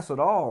chewing ass at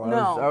all.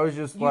 I was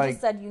just you like... You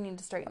just said you need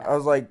to straighten up. I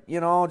was like,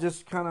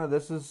 just kind of,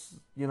 this is,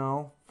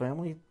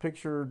 family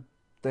picture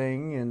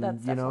thing, and,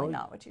 That's definitely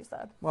not what you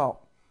said.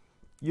 Well,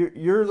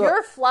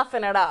 you're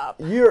fluffing it up.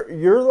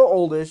 You're the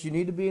oldest. You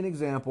need to be an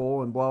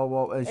example, and blah,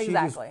 blah, blah. And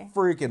exactly. She just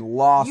freaking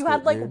lost it, You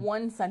had, like, dude.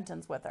 one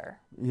sentence with her,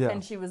 yeah,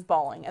 and she was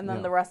bawling, and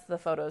then the rest of the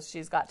photos,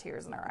 she's got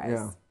tears in her eyes.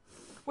 Yeah.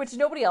 Which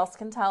nobody else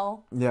can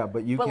tell. Yeah,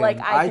 but you can. Like,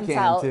 I can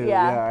tell too.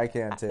 Yeah. I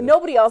can too.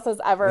 Nobody else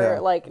has ever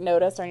like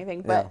noticed or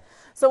anything. But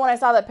so when I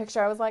saw that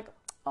picture, I was like,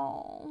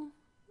 oh,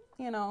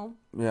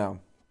 Yeah,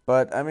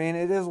 but I mean,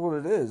 it is what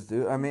it is,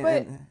 dude. I mean,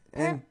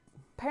 and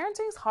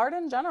parenting's hard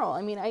in general.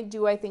 I mean, I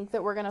think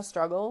that we're gonna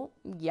struggle.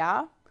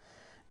 Yeah.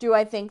 Do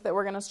I think that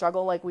we're gonna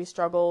struggle like we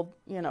struggled,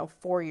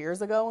 4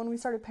 years ago when we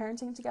started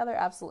parenting together?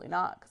 Absolutely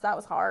not, because that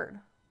was hard.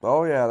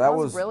 Oh yeah, that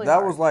was really that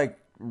hard. was like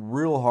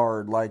real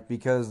hard, like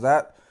because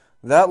that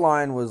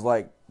line was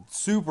like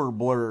super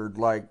blurred,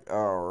 like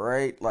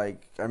right,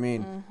 like I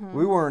mean,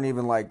 we weren't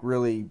even like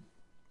really,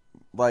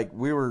 like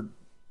we were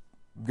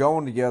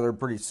going together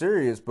pretty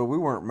serious, but we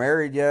weren't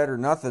married yet or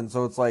nothing.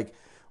 So it's like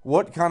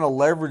what kind of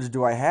leverage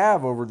do I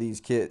have over these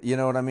kids? You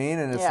know what I mean?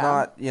 And it's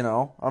not,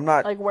 I'm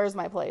not like, where's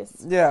my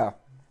place? Yeah.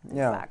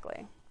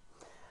 Exactly.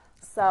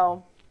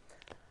 So,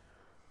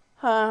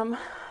 so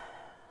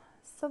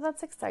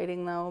that's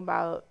exciting though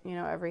about,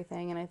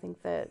 everything. And I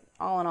think that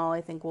all in all,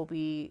 I think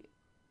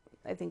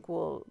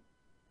we'll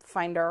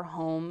find our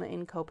home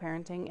in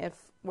co-parenting if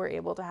we're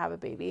able to have a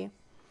baby.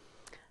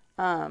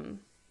 Well,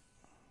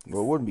 it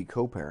wouldn't be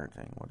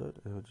co-parenting, would it?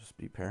 It would just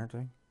be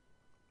parenting.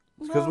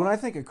 Because when I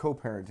think of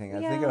co-parenting,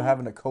 I think of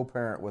having a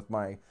co-parent with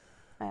my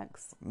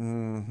ex.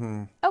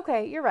 Mm-hmm.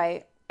 Okay, you're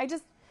right.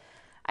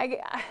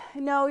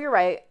 No, you're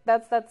right.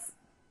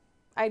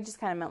 I just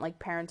kind of meant like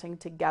parenting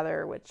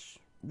together, which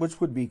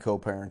would be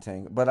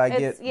co-parenting. But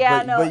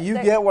but you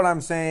get what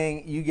I'm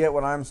saying. You get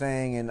what I'm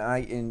saying,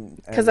 and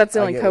because that's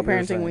the only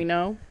co-parenting we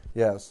know.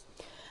 Yes.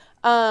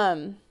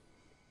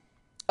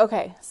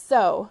 Okay,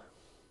 so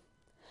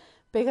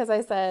because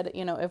I said,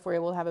 if we're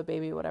able to have a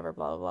baby, whatever,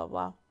 blah, blah, blah,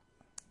 blah.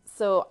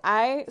 So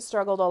I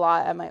struggled a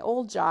lot at my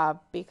old job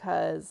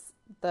because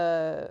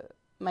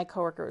my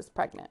coworker was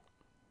pregnant.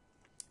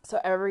 So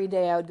every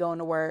day I would go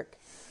into work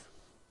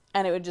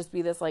and it would just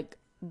be this like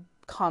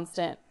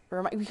constant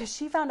reminder, because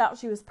she found out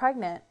she was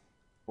pregnant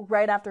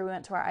right after we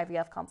went to our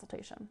IVF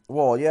consultation.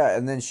 Well, yeah,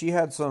 and then she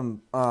had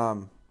some,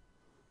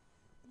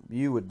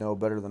 you would know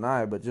better than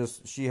I, but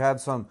just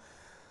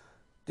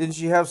didn't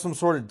she have some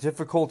sort of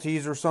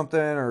difficulties or something,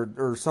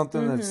 or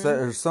something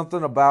or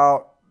something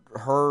about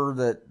her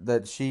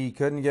that she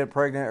couldn't get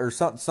pregnant, or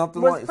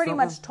something was pretty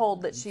much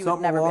told that she would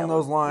never be able, along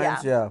those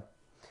lines, yeah.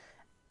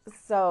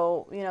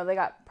 So, they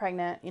got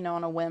pregnant,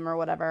 on a whim or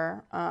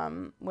whatever,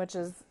 which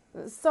is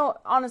so,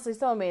 honestly,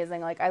 so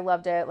amazing. Like, I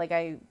loved it. Like,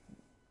 I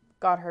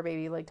got her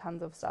baby, like,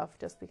 tons of stuff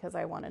just because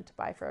I wanted to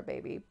buy for a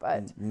baby,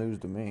 but... News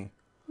to me.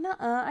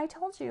 Nuh-uh, I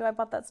told you I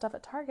bought that stuff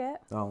at Target.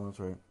 Oh, that's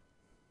right.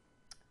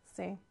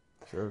 See?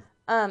 Sure.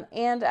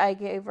 And I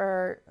gave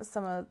her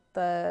some of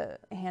the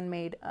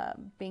handmade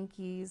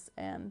binkies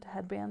and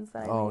headbands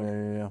that I made. Oh,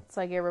 yeah.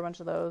 So I gave her a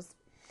bunch of those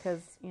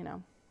because,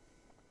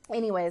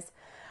 Anyways,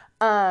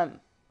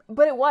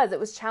 but it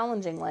was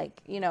challenging,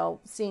 like,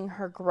 seeing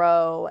her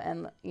grow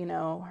and,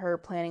 her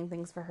planning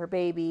things for her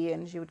baby.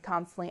 And she would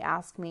constantly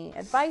ask me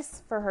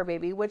advice for her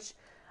baby, which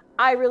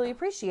I really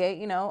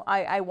appreciate,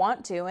 I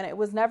want to. And it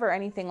was never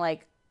anything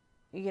like,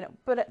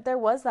 but there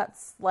was that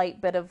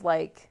slight bit of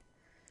like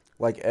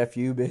F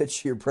you,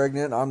 bitch, you're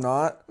pregnant, I'm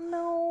not.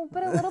 No,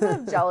 but a little bit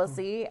of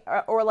jealousy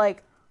or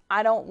like,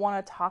 I don't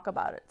want to talk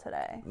about it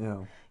today. Yeah.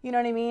 You know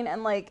what I mean?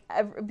 And like,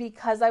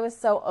 because I was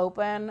so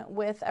open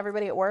with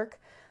everybody at work,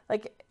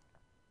 like,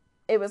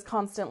 it was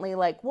constantly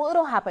like, well,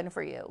 it'll happen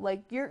for you.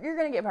 Like, you're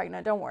going to get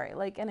pregnant. Don't worry.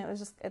 Like, and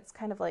it's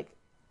kind of like,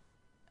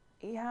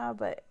 yeah,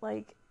 but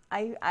like,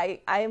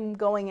 I'm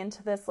going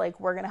into this,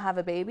 like, we're going to have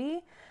a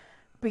baby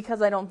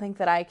because I don't think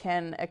that I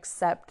can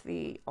accept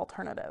the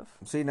alternative.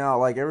 See, now,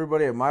 like,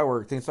 everybody at my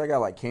work thinks I got,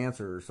 like,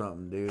 cancer or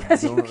something, dude.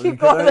 Because you keep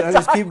going to the doctor. I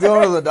just keep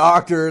going to the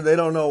doctor. They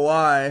don't know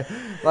why.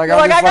 Like, You're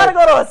like, I got to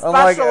go to a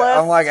specialist.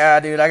 I'm like,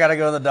 dude, I got to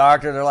go to the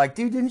doctor. They're like,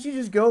 dude, didn't you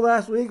just go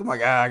last week? I'm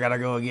like, I got to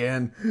go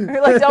again.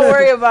 You're like, don't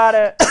worry about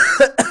it.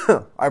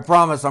 I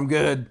promise I'm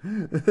good.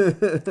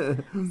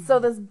 So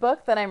this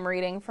book that I'm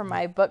reading from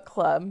my book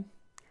club,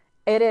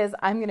 it is,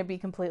 I'm going to be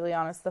completely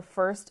honest, the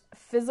first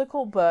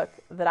physical book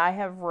that I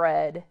have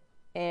read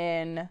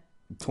in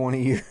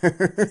 20 years.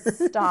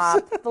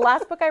 Stop. The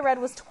last book I read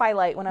was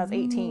Twilight when I was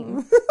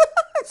 18.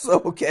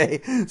 So,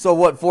 okay. So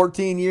what,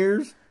 14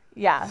 years?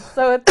 Yeah.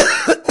 So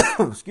it's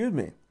excuse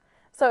me.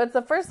 So it's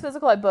the first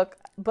physical book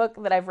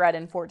that I've read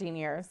in 14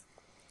 years.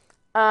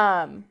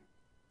 And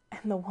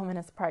the woman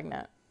is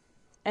pregnant.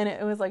 And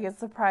it was like a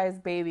surprise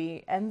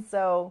baby. And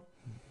so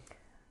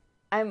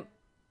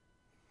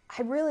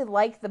I really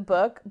like the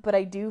book, but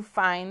I do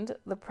find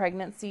the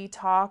pregnancy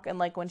talk and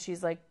like when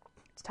she's like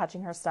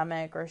touching her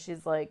stomach or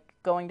she's like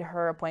going to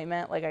her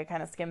appointment, like I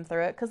kind of skim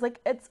through it because like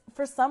it's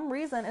for some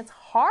reason it's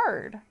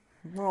hard.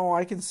 No,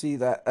 I can see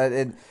that.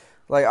 And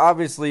like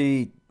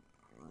obviously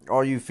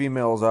all you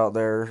females out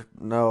there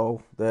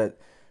know that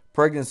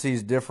pregnancy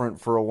is different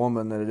for a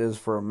woman than it is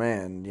for a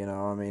man. You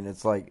know, I mean,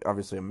 it's like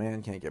obviously a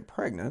man can't get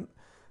pregnant.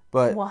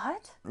 But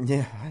what?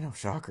 Yeah, I know.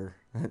 Shocker.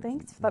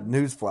 Thanks.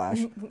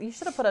 Newsflash. You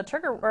should have put a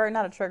trigger, or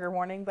not a trigger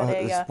warning, but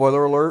a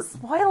spoiler alert.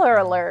 Spoiler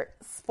alert.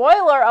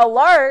 Spoiler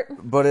alert.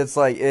 But it's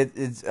like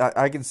it's.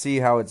 I can see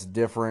how it's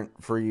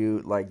different for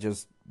you, like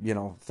just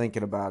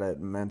thinking about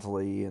it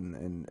mentally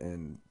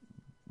and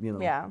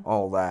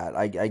all that.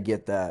 I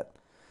get that.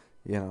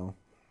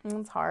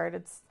 It's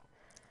hard.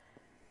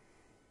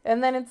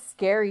 And then it's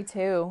scary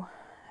too.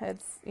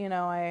 It's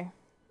I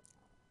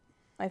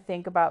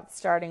think about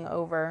starting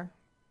over.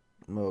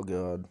 Oh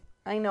God.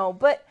 I know,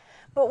 but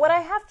what I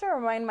have to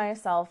remind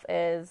myself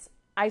is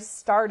I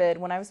started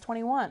when I was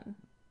 21.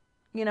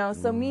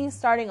 So me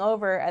starting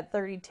over at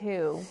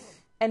 32,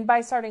 and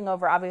by starting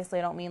over, obviously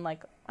I don't mean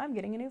like I'm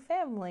getting a new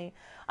family.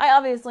 I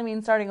obviously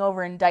mean starting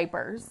over in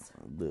diapers.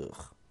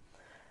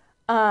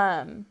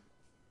 Ugh.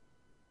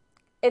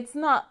 it's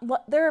not.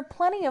 There are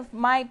plenty of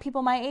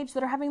people my age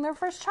that are having their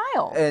first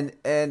child.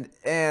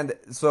 And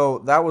so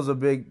that was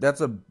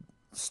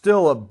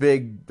still a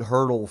big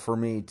hurdle for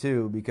me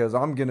too, because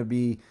I'm going to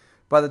be,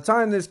 by the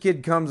time this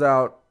kid comes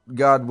out,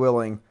 God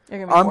willing,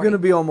 I'm going to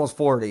be almost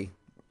 40.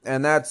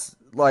 And that's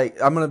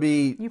like, I'm going to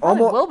be you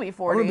probably will be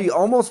 40. I'm going to be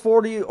almost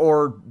 40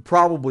 or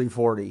probably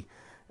 40.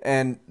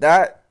 And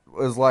that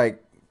was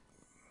like,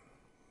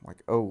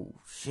 oh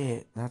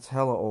shit, that's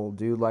hella old,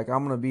 dude. Like,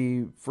 I'm going to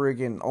be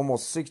freaking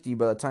almost 60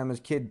 by the time this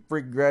kid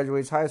freaking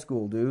graduates high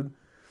school, dude.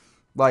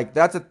 Like,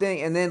 that's a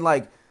thing. And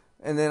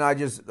then I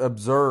just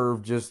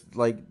observe,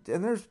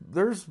 and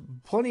there's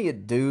plenty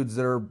of dudes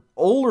that are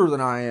older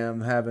than I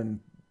am having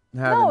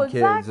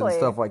kids and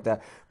stuff like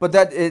that. But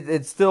that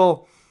it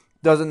still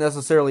doesn't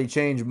necessarily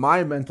change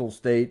my mental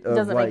state. It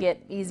doesn't make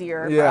it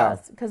easier for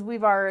us, because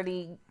we've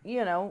already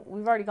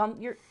gone.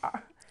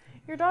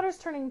 Your daughter's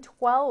turning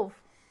 12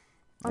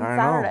 on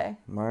Saturday.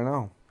 I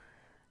know.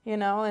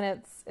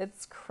 And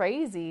it's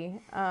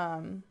crazy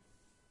to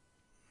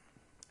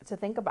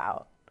think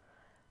about.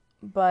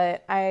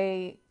 But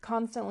I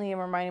constantly am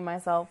reminding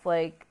myself,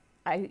 like,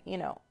 I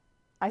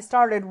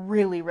started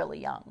really, really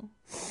young.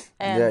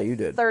 And yeah, you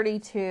did.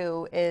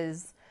 32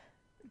 is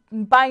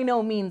by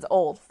no means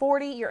old.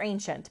 40, you're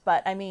ancient.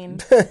 But, I mean,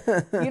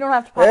 you don't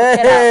have to pop a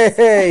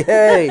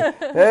kid out.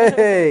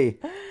 Hey.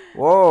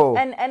 Whoa.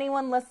 And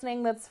anyone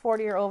listening that's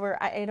 40 or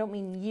over, I don't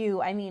mean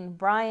you. I mean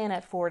Brian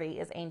at 40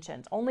 is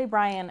ancient. Only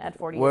Brian at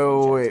 40 is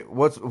ancient.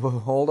 Wait.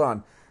 Hold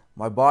on.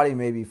 My body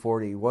may be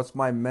 40. What's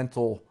my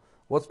mental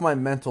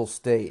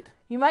state?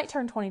 You might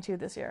turn 22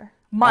 this year.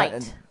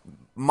 Might.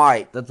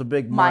 That's a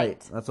big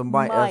might. That's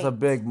a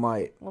big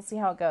might. We'll see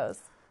how it goes.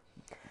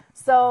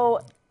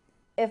 So,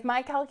 if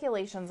my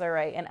calculations are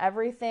right and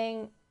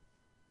everything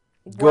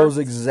goes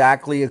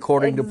exactly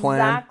according to plan.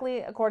 Exactly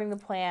according to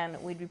plan,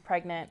 we'd be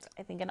pregnant,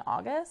 I think, in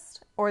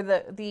August, or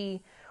the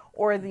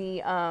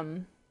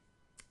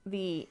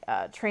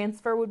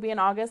transfer would be in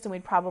August, and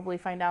we'd probably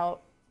find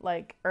out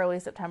like early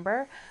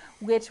September.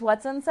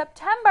 What's in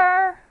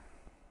September?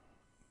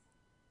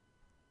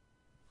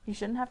 You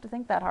shouldn't have to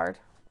think that hard.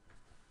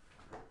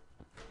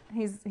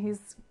 He's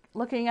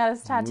looking at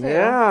his tattoo.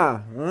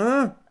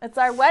 Yeah. It's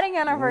our wedding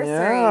anniversary.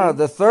 Yeah,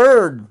 the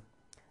third.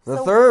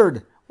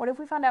 Third. What if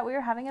we found out we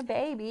were having a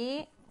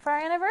baby for our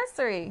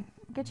anniversary?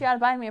 Get you out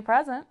of buying me a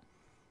present.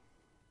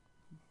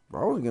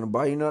 I was going to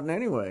buy you nothing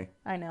anyway.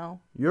 I know.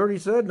 You already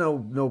said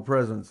no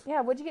presents.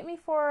 Yeah, what'd you get me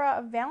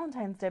for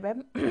Valentine's Day,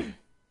 babe?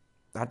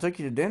 I took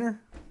you to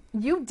dinner.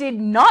 You did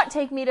not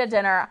take me to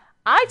dinner.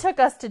 I took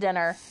us to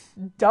dinner.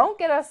 Don't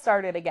get us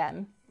started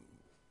again.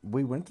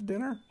 We went to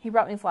dinner? He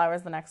brought me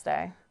flowers the next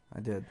day. I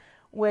did.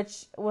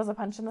 Which was a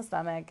punch in the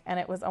stomach, and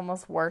it was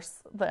almost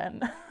worse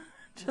than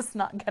just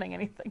not getting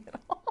anything at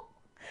all.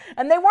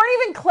 And they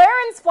weren't even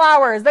clearance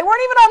flowers. They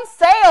weren't even on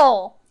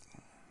sale.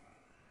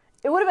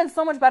 It would have been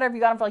so much better if you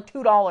got them for like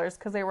 $2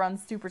 because they were on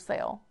super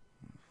sale.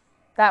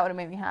 That would have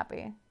made me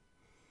happy.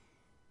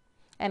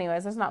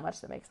 Anyways, there's not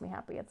much that makes me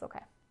happy. It's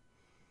okay.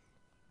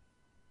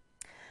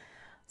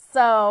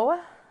 So,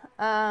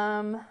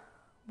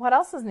 what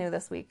else is new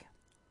this week?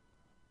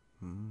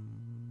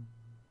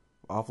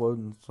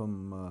 Offloading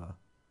some...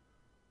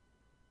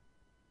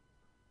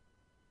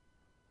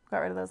 Got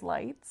rid of those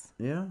lights.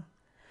 Yeah.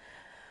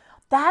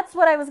 That's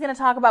what I was going to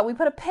talk about. We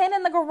put a pin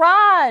in the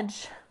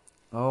garage.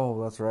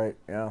 Oh, that's right.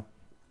 Yeah.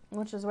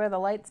 Which is where the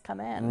lights come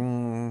in.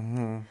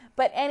 Mm-hmm.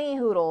 But any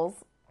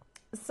hoodles.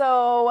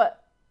 So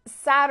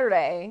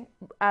Saturday,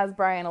 as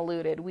Brian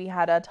alluded, we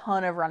had a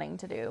ton of running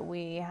to do.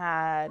 We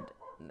had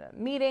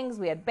meetings,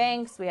 we had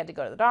banks, we had to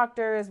go to the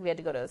doctors, we had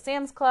to go to the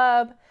Sam's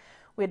Club,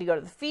 we had to go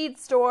to the feed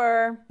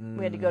store,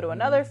 we had to go to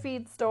another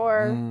feed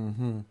store.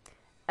 Mm-hmm.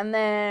 And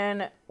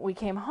then we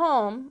came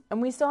home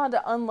and we still had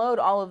to unload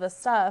all of this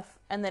stuff.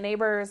 And the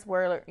neighbors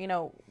were,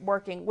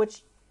 working,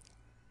 which,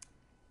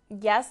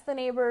 yes, the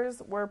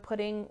neighbors were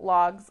putting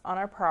logs on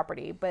our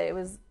property, but it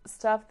was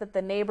stuff that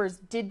the neighbors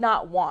did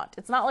not want.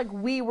 It's not like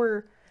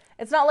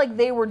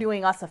they were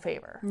doing us a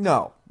favor.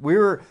 No,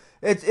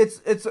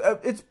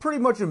 it's pretty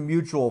much a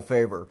mutual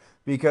favor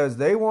because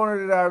they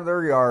wanted it out of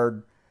their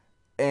yard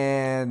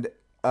and,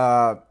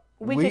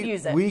 we could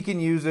use it. We can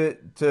use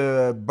it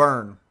to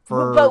burn.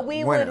 But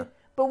we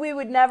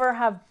would never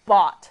have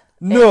bought.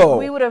 No.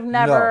 We would have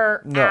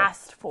never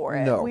asked for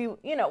it. No.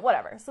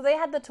 Whatever. So they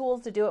had the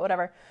tools to do it,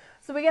 whatever.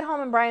 So we get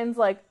home and Brian's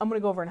like, I'm going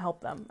to go over and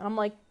help them. And I'm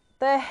like,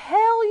 the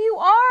hell you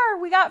are?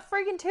 We got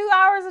freaking 2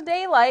 hours of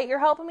daylight. You're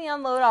helping me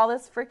unload all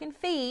this freaking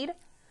feed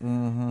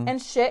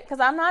and shit because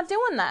I'm not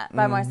doing that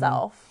by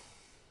myself.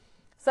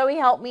 So he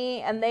helped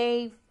me and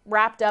they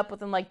wrapped up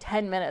within like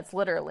 10 minutes,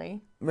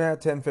 literally. Yeah,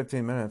 10,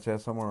 15 minutes, yeah,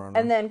 somewhere around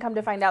there. And then come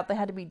to find out they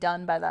had to be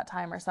done by that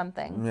time or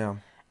something. Yeah.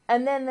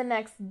 And then the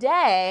next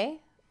day,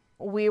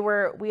 we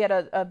had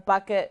a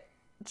bucket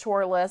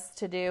chore list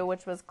to do,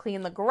 which was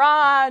clean the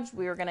garage.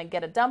 We were going to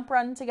get a dump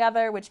run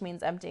together, which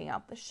means emptying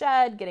out the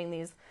shed, getting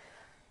these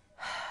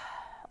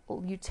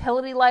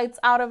utility lights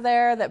out of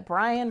there that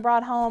Brian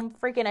brought home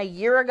freaking a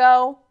year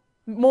ago.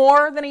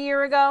 More than a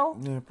year ago.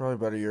 Yeah, probably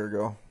about a year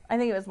ago. I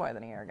think it was more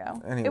than a year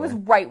ago. Anyway. It was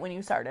right when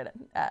you started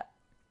at.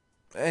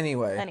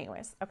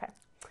 Anyways, okay.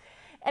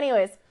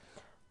 Anyways,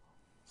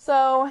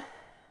 so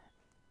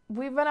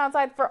we've been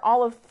outside for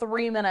all of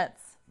 3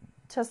 minutes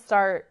to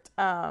start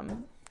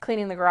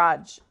cleaning the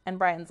garage, and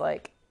Brian's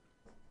like,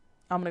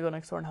 I'm going to go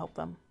next door and help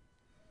them.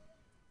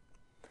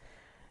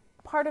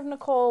 Part of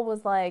Nicole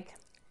was like,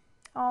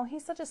 oh,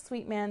 he's such a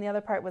sweet man. The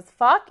other part was,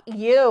 fuck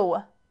you.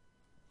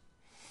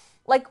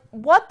 Like,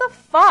 what the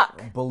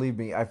fuck? Believe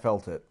me, I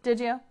felt it. Did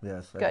you?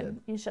 Yes, I Good.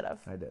 did. You should have.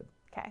 I did.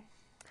 Okay.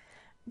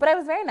 But I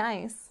was very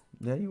nice.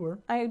 Yeah, you were.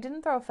 I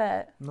didn't throw a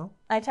fit. No.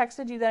 I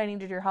texted you that I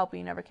needed your help, and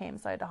you never came,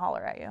 so I had to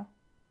holler at you.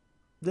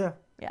 Yeah.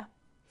 Yeah.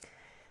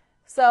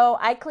 So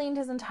I cleaned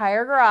his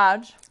entire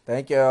garage.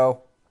 Thank you.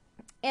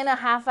 In a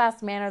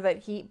half-assed manner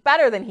that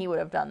better than he would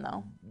have done,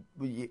 though.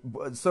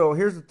 So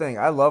here's the thing.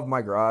 I love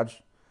my garage.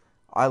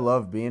 I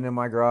love being in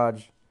my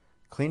garage.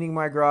 Cleaning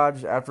my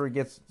garage after it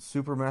gets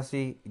super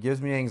messy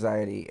gives me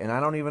anxiety, and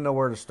I don't even know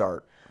where to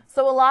start.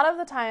 So a lot of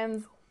the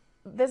times,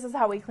 this is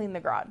how we clean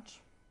the garage.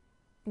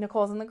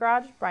 Nicole's in the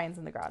garage, Brian's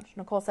in the garage.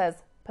 Nicole says,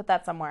 put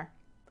that somewhere.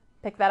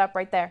 Pick that up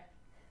right there.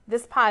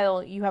 This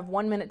pile, you have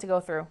 1 minute to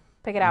go through.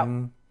 Pick it out.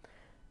 Mm-hmm.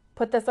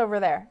 Put this over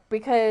there.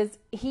 Because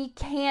he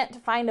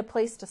can't find a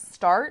place to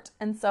start,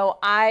 and so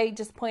I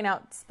just point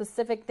out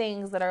specific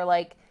things that are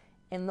like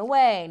in the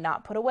way,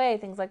 not put away,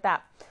 things like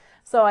that.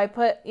 So I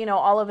put,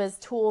 all of his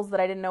tools that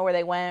I didn't know where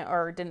they went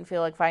or didn't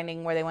feel like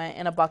finding where they went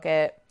in a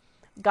bucket.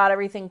 Got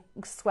everything,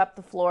 swept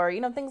the floor,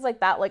 things like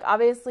that. Like,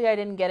 obviously I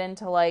didn't get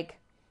into, like,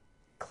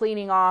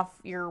 cleaning off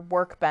your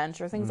workbench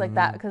or things like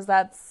that because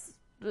that's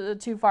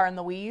too far in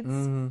the weeds.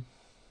 Mm-hmm.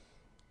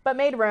 But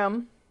made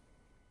room.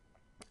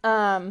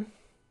 And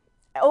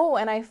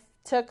I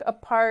took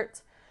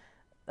apart,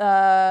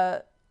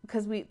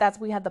 because we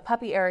had the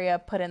puppy area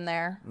put in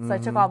there. So I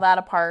took all that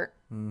apart.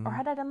 Mm-hmm. Or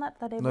had I done that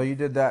day before? No, you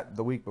did that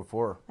the week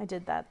before. I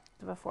did that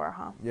before,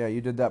 huh? Yeah,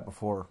 you did that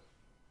before.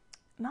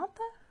 Not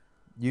that?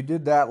 You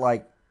did that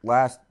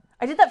last...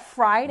 I did that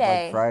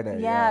Friday.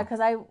 Friday, yeah. Because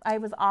I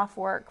was off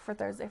work for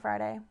Thursday,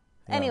 Friday.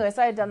 Yeah. Anyway,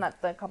 so I had done that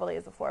a couple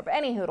days before. But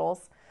any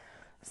hoodles.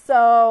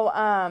 So,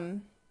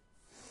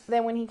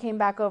 then when he came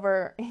back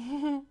over...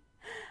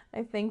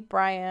 I think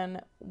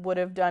Brian would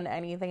have done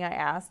anything I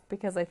asked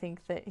because I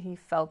think that he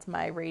felt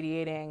my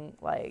radiating,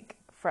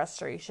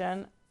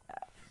 frustration.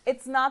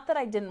 It's not that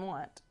I didn't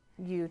want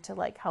you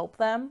to, help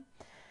them.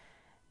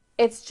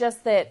 It's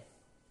just that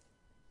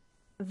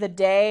the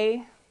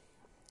day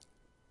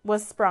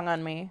was sprung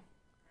on me.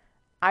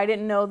 I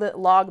didn't know that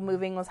log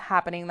moving was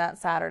happening that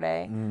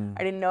Saturday.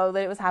 I didn't know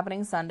that it was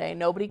happening Sunday.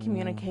 Nobody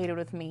communicated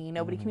with me.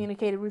 Nobody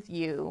communicated with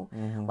you.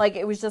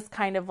 It was just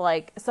kind of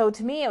so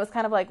to me, it was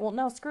kind of well,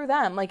 no, screw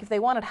them. If they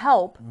wanted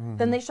help,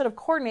 then they should have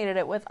coordinated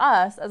it with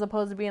us as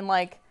opposed to being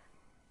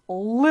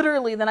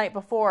literally the night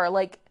before,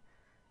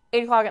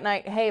 8 o'clock at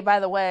night, hey,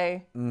 by the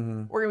way,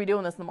 we're going to be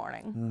doing this in the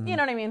morning. You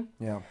know what I mean?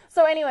 Yeah.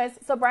 So anyways,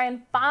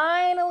 Brian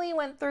finally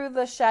went through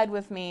the shed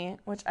with me,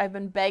 which I've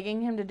been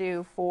begging him to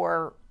do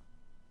for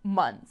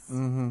months.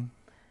 And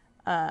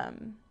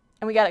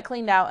we got it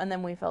cleaned out, and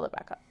then we filled it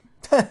back up.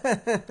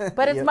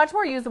 But it's much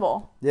more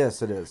usable.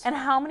 Yes, it is. And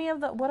how many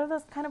what are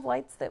those kind of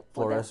lights that...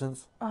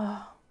 Fluorescents?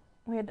 Oh,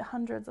 we had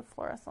hundreds of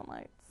fluorescent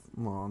lights.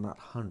 Well, not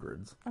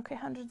hundreds. Okay,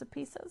 hundreds of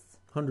pieces.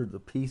 Hundreds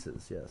of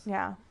pieces, yes.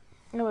 Yeah.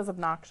 It was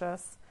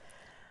obnoxious.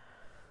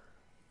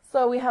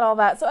 So we had all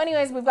that. So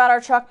anyways, we've got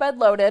our truck bed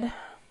loaded.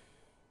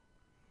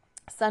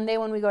 Sunday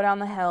when we go down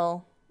the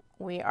hill,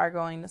 we are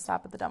going to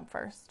stop at the dump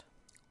first.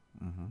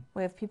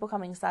 We have people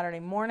coming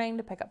Saturday morning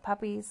to pick up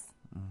puppies.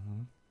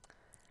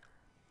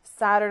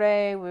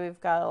 Saturday, we've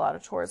got a lot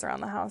of chores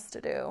around the house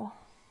to do.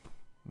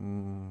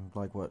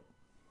 Like what?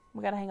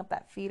 We got to hang up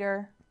that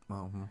feeder.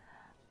 I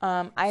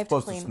have to clean.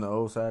 Supposed to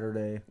snow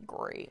Saturday.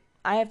 Great.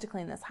 I have to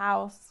clean this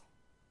house.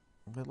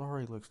 It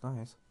already looks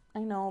nice. I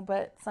know,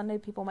 but Sunday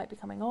people might be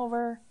coming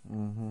over.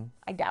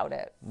 I doubt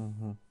it.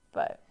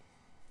 But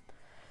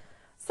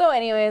so,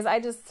 anyways, I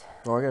just.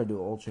 Oh, I got to do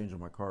an oil change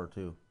on my car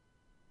too.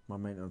 My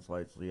maintenance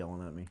lights are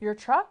yelling at me. Your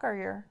truck or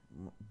your?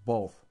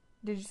 Both.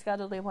 Did you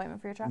schedule the appointment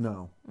for your truck?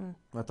 No.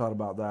 I thought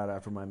about that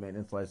after my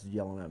maintenance lights is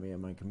yelling at me in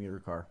my commuter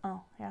car.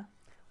 Oh, yeah.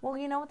 Well,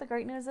 you know what the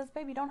great news is,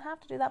 babe? You don't have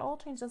to do that oil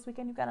change this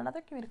weekend. You've got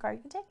another commuter car you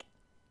can take.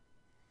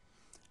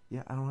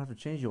 Yeah, I don't have to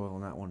change the oil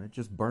on that one. It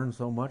just burns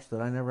so much that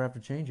I never have to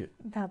change it.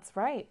 That's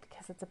right,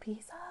 because it's a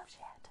piece of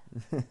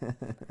shit.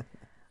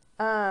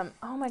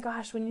 Oh my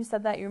gosh, when you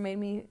said that, you made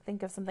me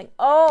think of something.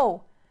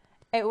 Oh,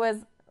 it was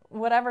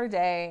whatever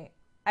day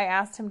I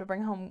asked him to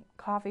bring home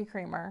coffee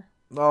creamer.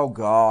 Oh,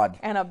 God.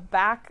 And a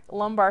back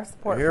lumbar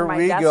support for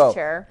my desk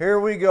chair. Here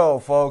we go,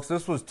 folks.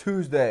 This was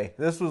Tuesday.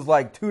 This was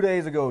 2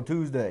 days ago,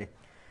 Tuesday.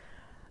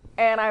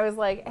 And I was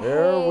like, hey,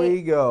 there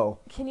we go.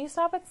 Can you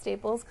stop at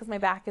Staples? Because my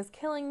back is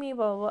killing me.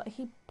 Blah, blah, blah.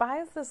 He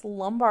buys this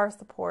lumbar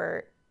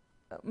support.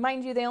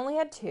 Mind you, they only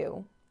had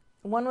 2.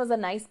 One was a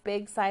nice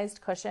big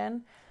sized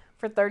cushion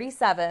for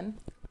 $37.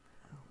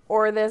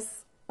 Or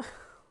this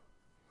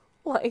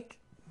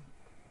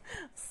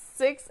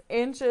 6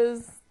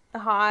 inches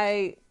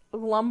high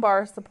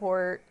lumbar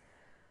support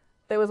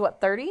There was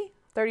what, 30?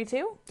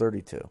 32?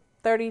 32.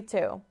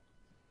 32.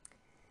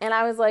 And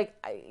I was like,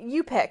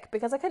 you pick,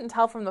 because I couldn't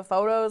tell from the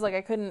photos. Like,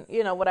 I couldn't,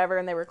 whatever.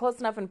 And they were close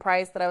enough in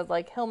price that I was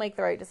like, he'll make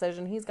the right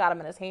decision. He's got him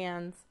in his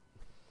hands.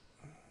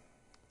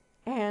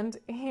 And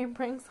he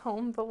brings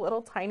home the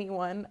little tiny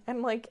one.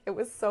 And, like, it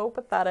was so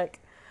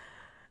pathetic.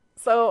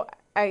 So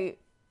I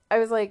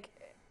was like,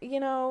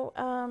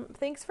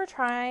 thanks for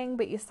trying,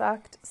 but you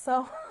sucked.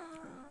 So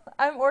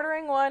I'm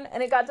ordering one,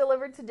 and it got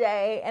delivered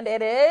today. And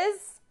it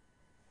is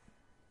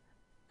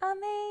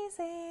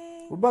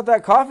amazing. What about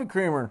that coffee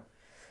creamer?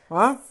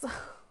 Huh?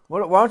 Why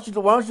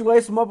don't you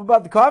lace them up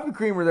about the coffee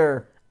creamer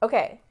there?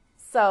 Okay,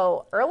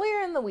 so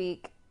earlier in the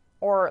week,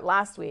 or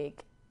last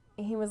week,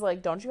 he was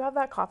like, don't you have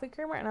that coffee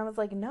creamer? And I was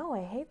like, no,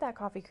 I hate that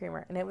coffee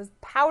creamer. And it was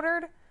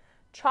powdered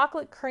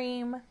chocolate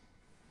cream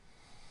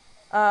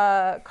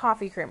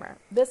coffee creamer.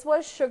 This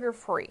was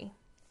sugar-free.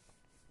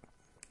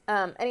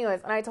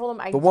 Anyways, and I told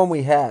him the one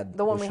we had.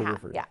 The one we had,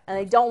 yeah. And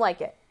I don't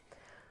like it.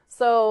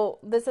 So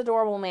this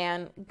adorable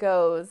man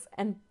goes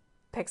and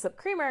picks up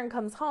creamer and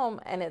comes home,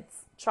 and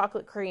it's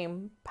chocolate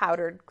cream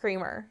powdered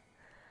creamer.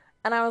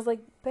 And I was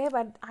like, babe,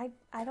 I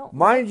don't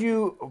mind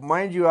you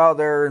out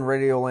there in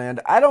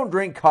Radioland, I don't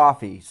drink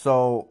coffee,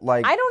 so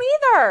like I don't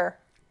either.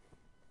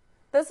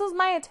 This was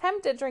my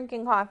attempt at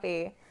drinking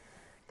coffee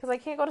because I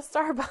can't go to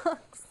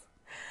Starbucks.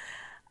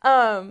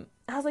 I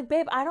was like,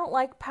 babe, I don't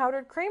like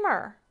powdered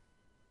creamer.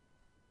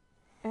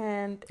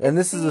 And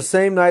this is the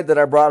same night that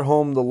I brought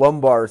home the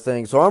lumbar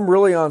thing, so I'm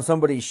really on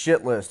somebody's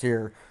shit list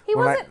here.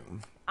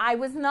 I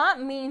was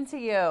not mean to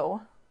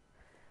you.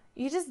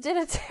 You just did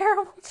a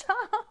terrible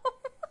job.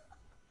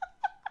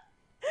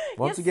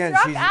 Once you again,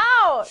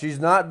 she's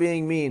not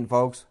being mean,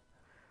 folks.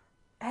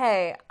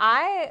 Hey,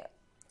 I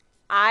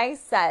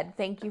said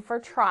thank you for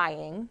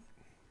trying,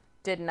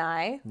 didn't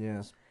I?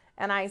 Yes.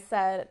 And I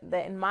said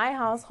that in my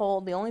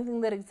household, the only thing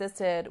that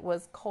existed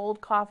was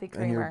cold coffee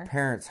creamer. In your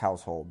parents'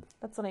 household.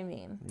 That's what I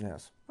mean.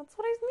 Yes. That's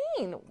what I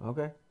mean.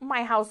 Okay.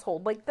 My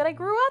household, like that I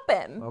grew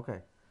up in.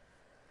 Okay.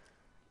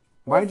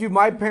 Mind you,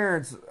 my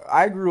parents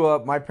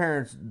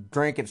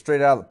drank it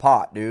straight out of the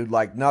pot, dude.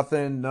 Like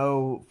nothing,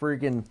 no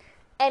freaking...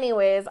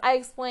 Anyways, I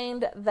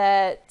explained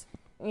that,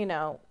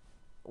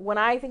 when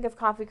I think of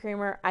coffee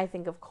creamer, I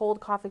think of cold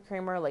coffee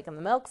creamer, like in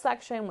the milk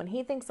section. When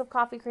he thinks of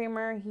coffee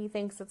creamer, he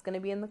thinks it's going to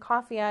be in the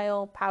coffee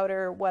aisle,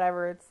 powder,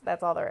 whatever.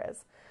 That's all there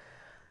is.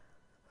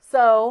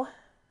 So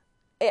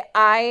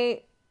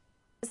I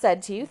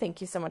said to you,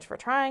 thank you so much for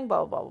trying,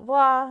 blah, blah, blah,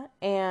 blah.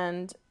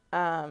 And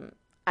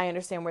I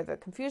understand where the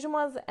confusion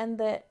was and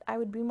that I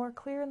would be more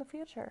clear in the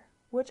future,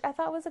 which I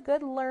thought was a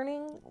good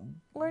learning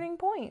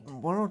point.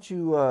 Why don't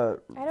you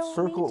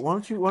circle? Why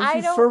don't you I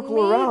circle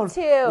don't around?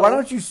 need to. Why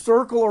don't you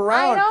circle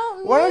around?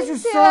 Why don't you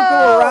circle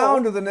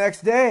around to the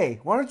next day?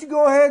 Why don't you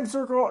go ahead and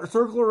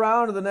circle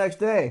around to the next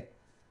day?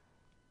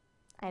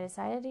 I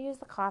decided to use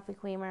the coffee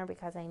creamer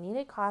because I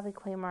needed coffee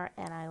creamer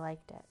and I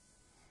liked it.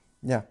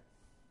 Yeah.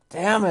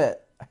 Damn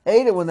it. I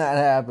hate it when that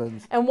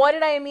happens. And what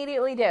did I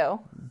immediately do?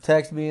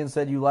 Text me and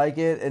said you like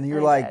it, and you're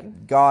I like,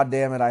 did. God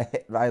damn it,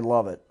 I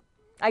love it.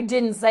 I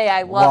didn't say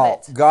I love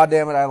it. God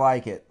damn it, I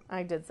like it.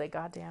 I did say,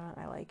 God damn it,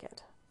 I like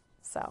it.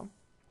 So,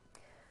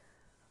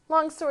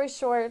 long story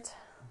short,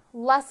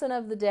 lesson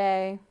of the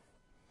day,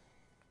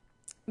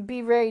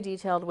 be very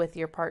detailed with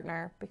your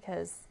partner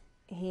because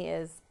he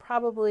is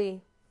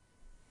probably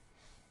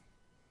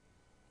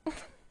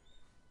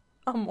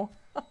a moron.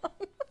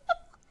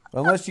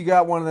 Unless you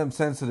got one of them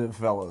sensitive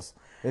fellas.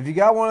 If you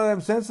got one of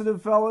them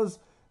sensitive fellas,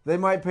 they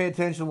might pay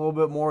attention a little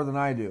bit more than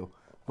I do.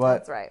 But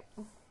that's right.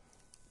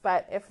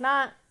 But if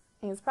not,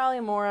 he's probably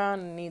a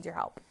moron and needs your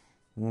help.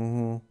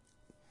 Mm-hmm.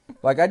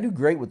 Like, I do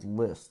great with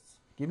lists.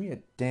 Give me a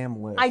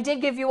damn list. I did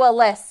give you a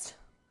list.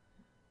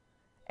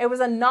 It was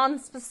a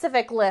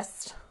non-specific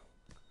list.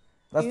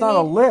 That's not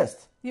a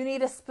list. You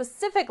need a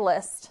specific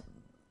list.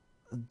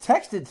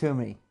 Text it to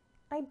me.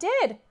 I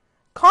did.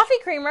 Coffee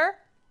creamer,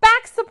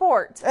 back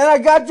support. And I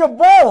got you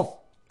both.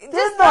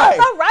 Didn't I? That's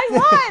the right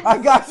one. I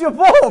got you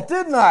both,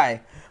 didn't I?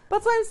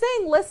 That's what I'm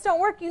saying. Lists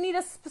don't work. You need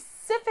a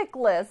specific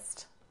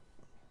list.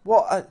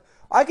 Well,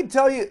 I can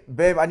tell you,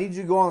 babe, I need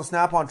you to go on the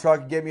Snap-on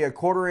truck and get me a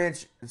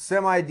 1/4-inch,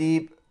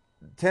 semi-deep,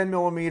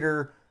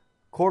 10-millimeter,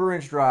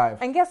 1/4-inch drive.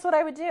 And guess what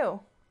I would do?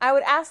 I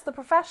would ask the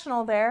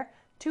professional there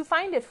to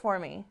find it for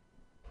me.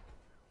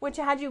 Which,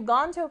 had you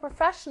gone to a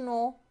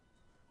professional...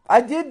 I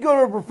did go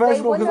to a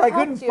professional because I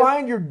couldn't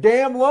find your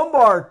damn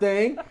lumbar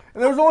thing,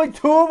 and there was only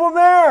 2 of them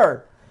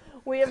there.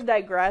 We have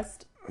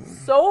digressed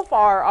so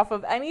far off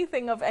of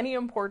anything of any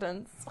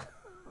importance.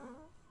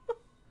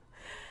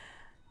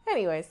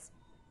 Anyways.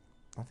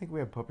 I think we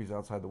have puppies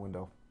outside the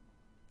window.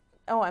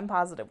 Oh, I'm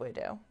positive we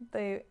do.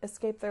 They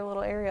escape their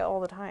little area all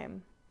the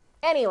time.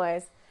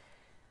 Anyways,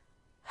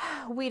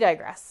 we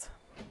digress.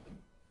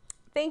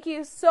 Thank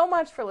you so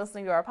much for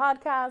listening to our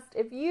podcast.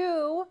 If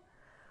you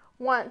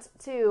want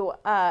to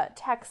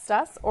text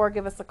us or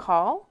give us a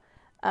call,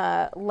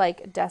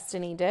 like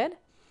Destiny did,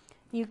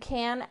 you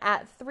can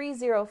at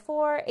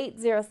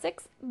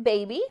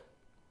 304-806-BABY,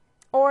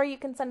 or you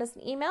can send us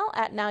an email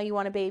at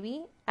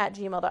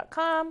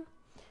nowyouwantababy@gmail.com.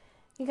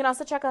 You can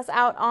also check us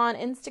out on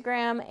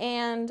Instagram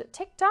and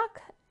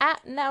TikTok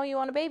at Now You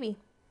Want a Baby.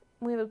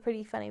 We have a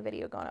pretty funny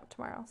video going up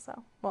tomorrow.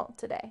 So, well,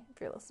 today,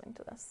 if you're listening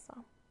to this.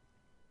 So,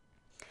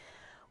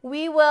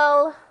 we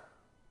will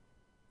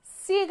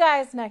see you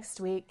guys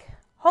next week.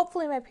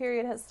 Hopefully my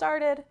period has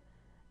started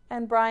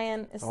and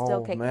Brian is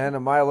still kicking. Oh, man,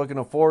 am I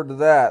looking forward to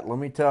that. Let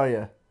me tell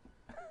you.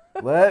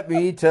 Let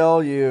me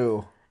tell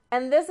you.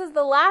 And this is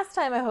the last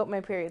time I hope my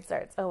period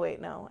starts. Oh,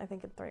 wait, no. I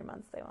think in 3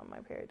 months they want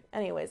my period.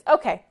 Anyways,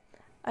 okay.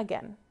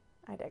 Again,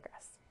 I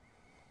digress.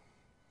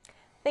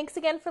 Thanks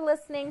again for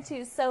listening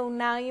to So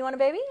Now You Want a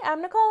Baby? I'm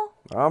Nicole.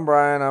 I'm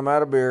Brian. I'm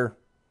out of beer.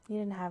 You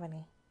didn't have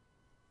any.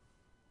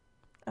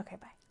 Okay,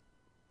 bye.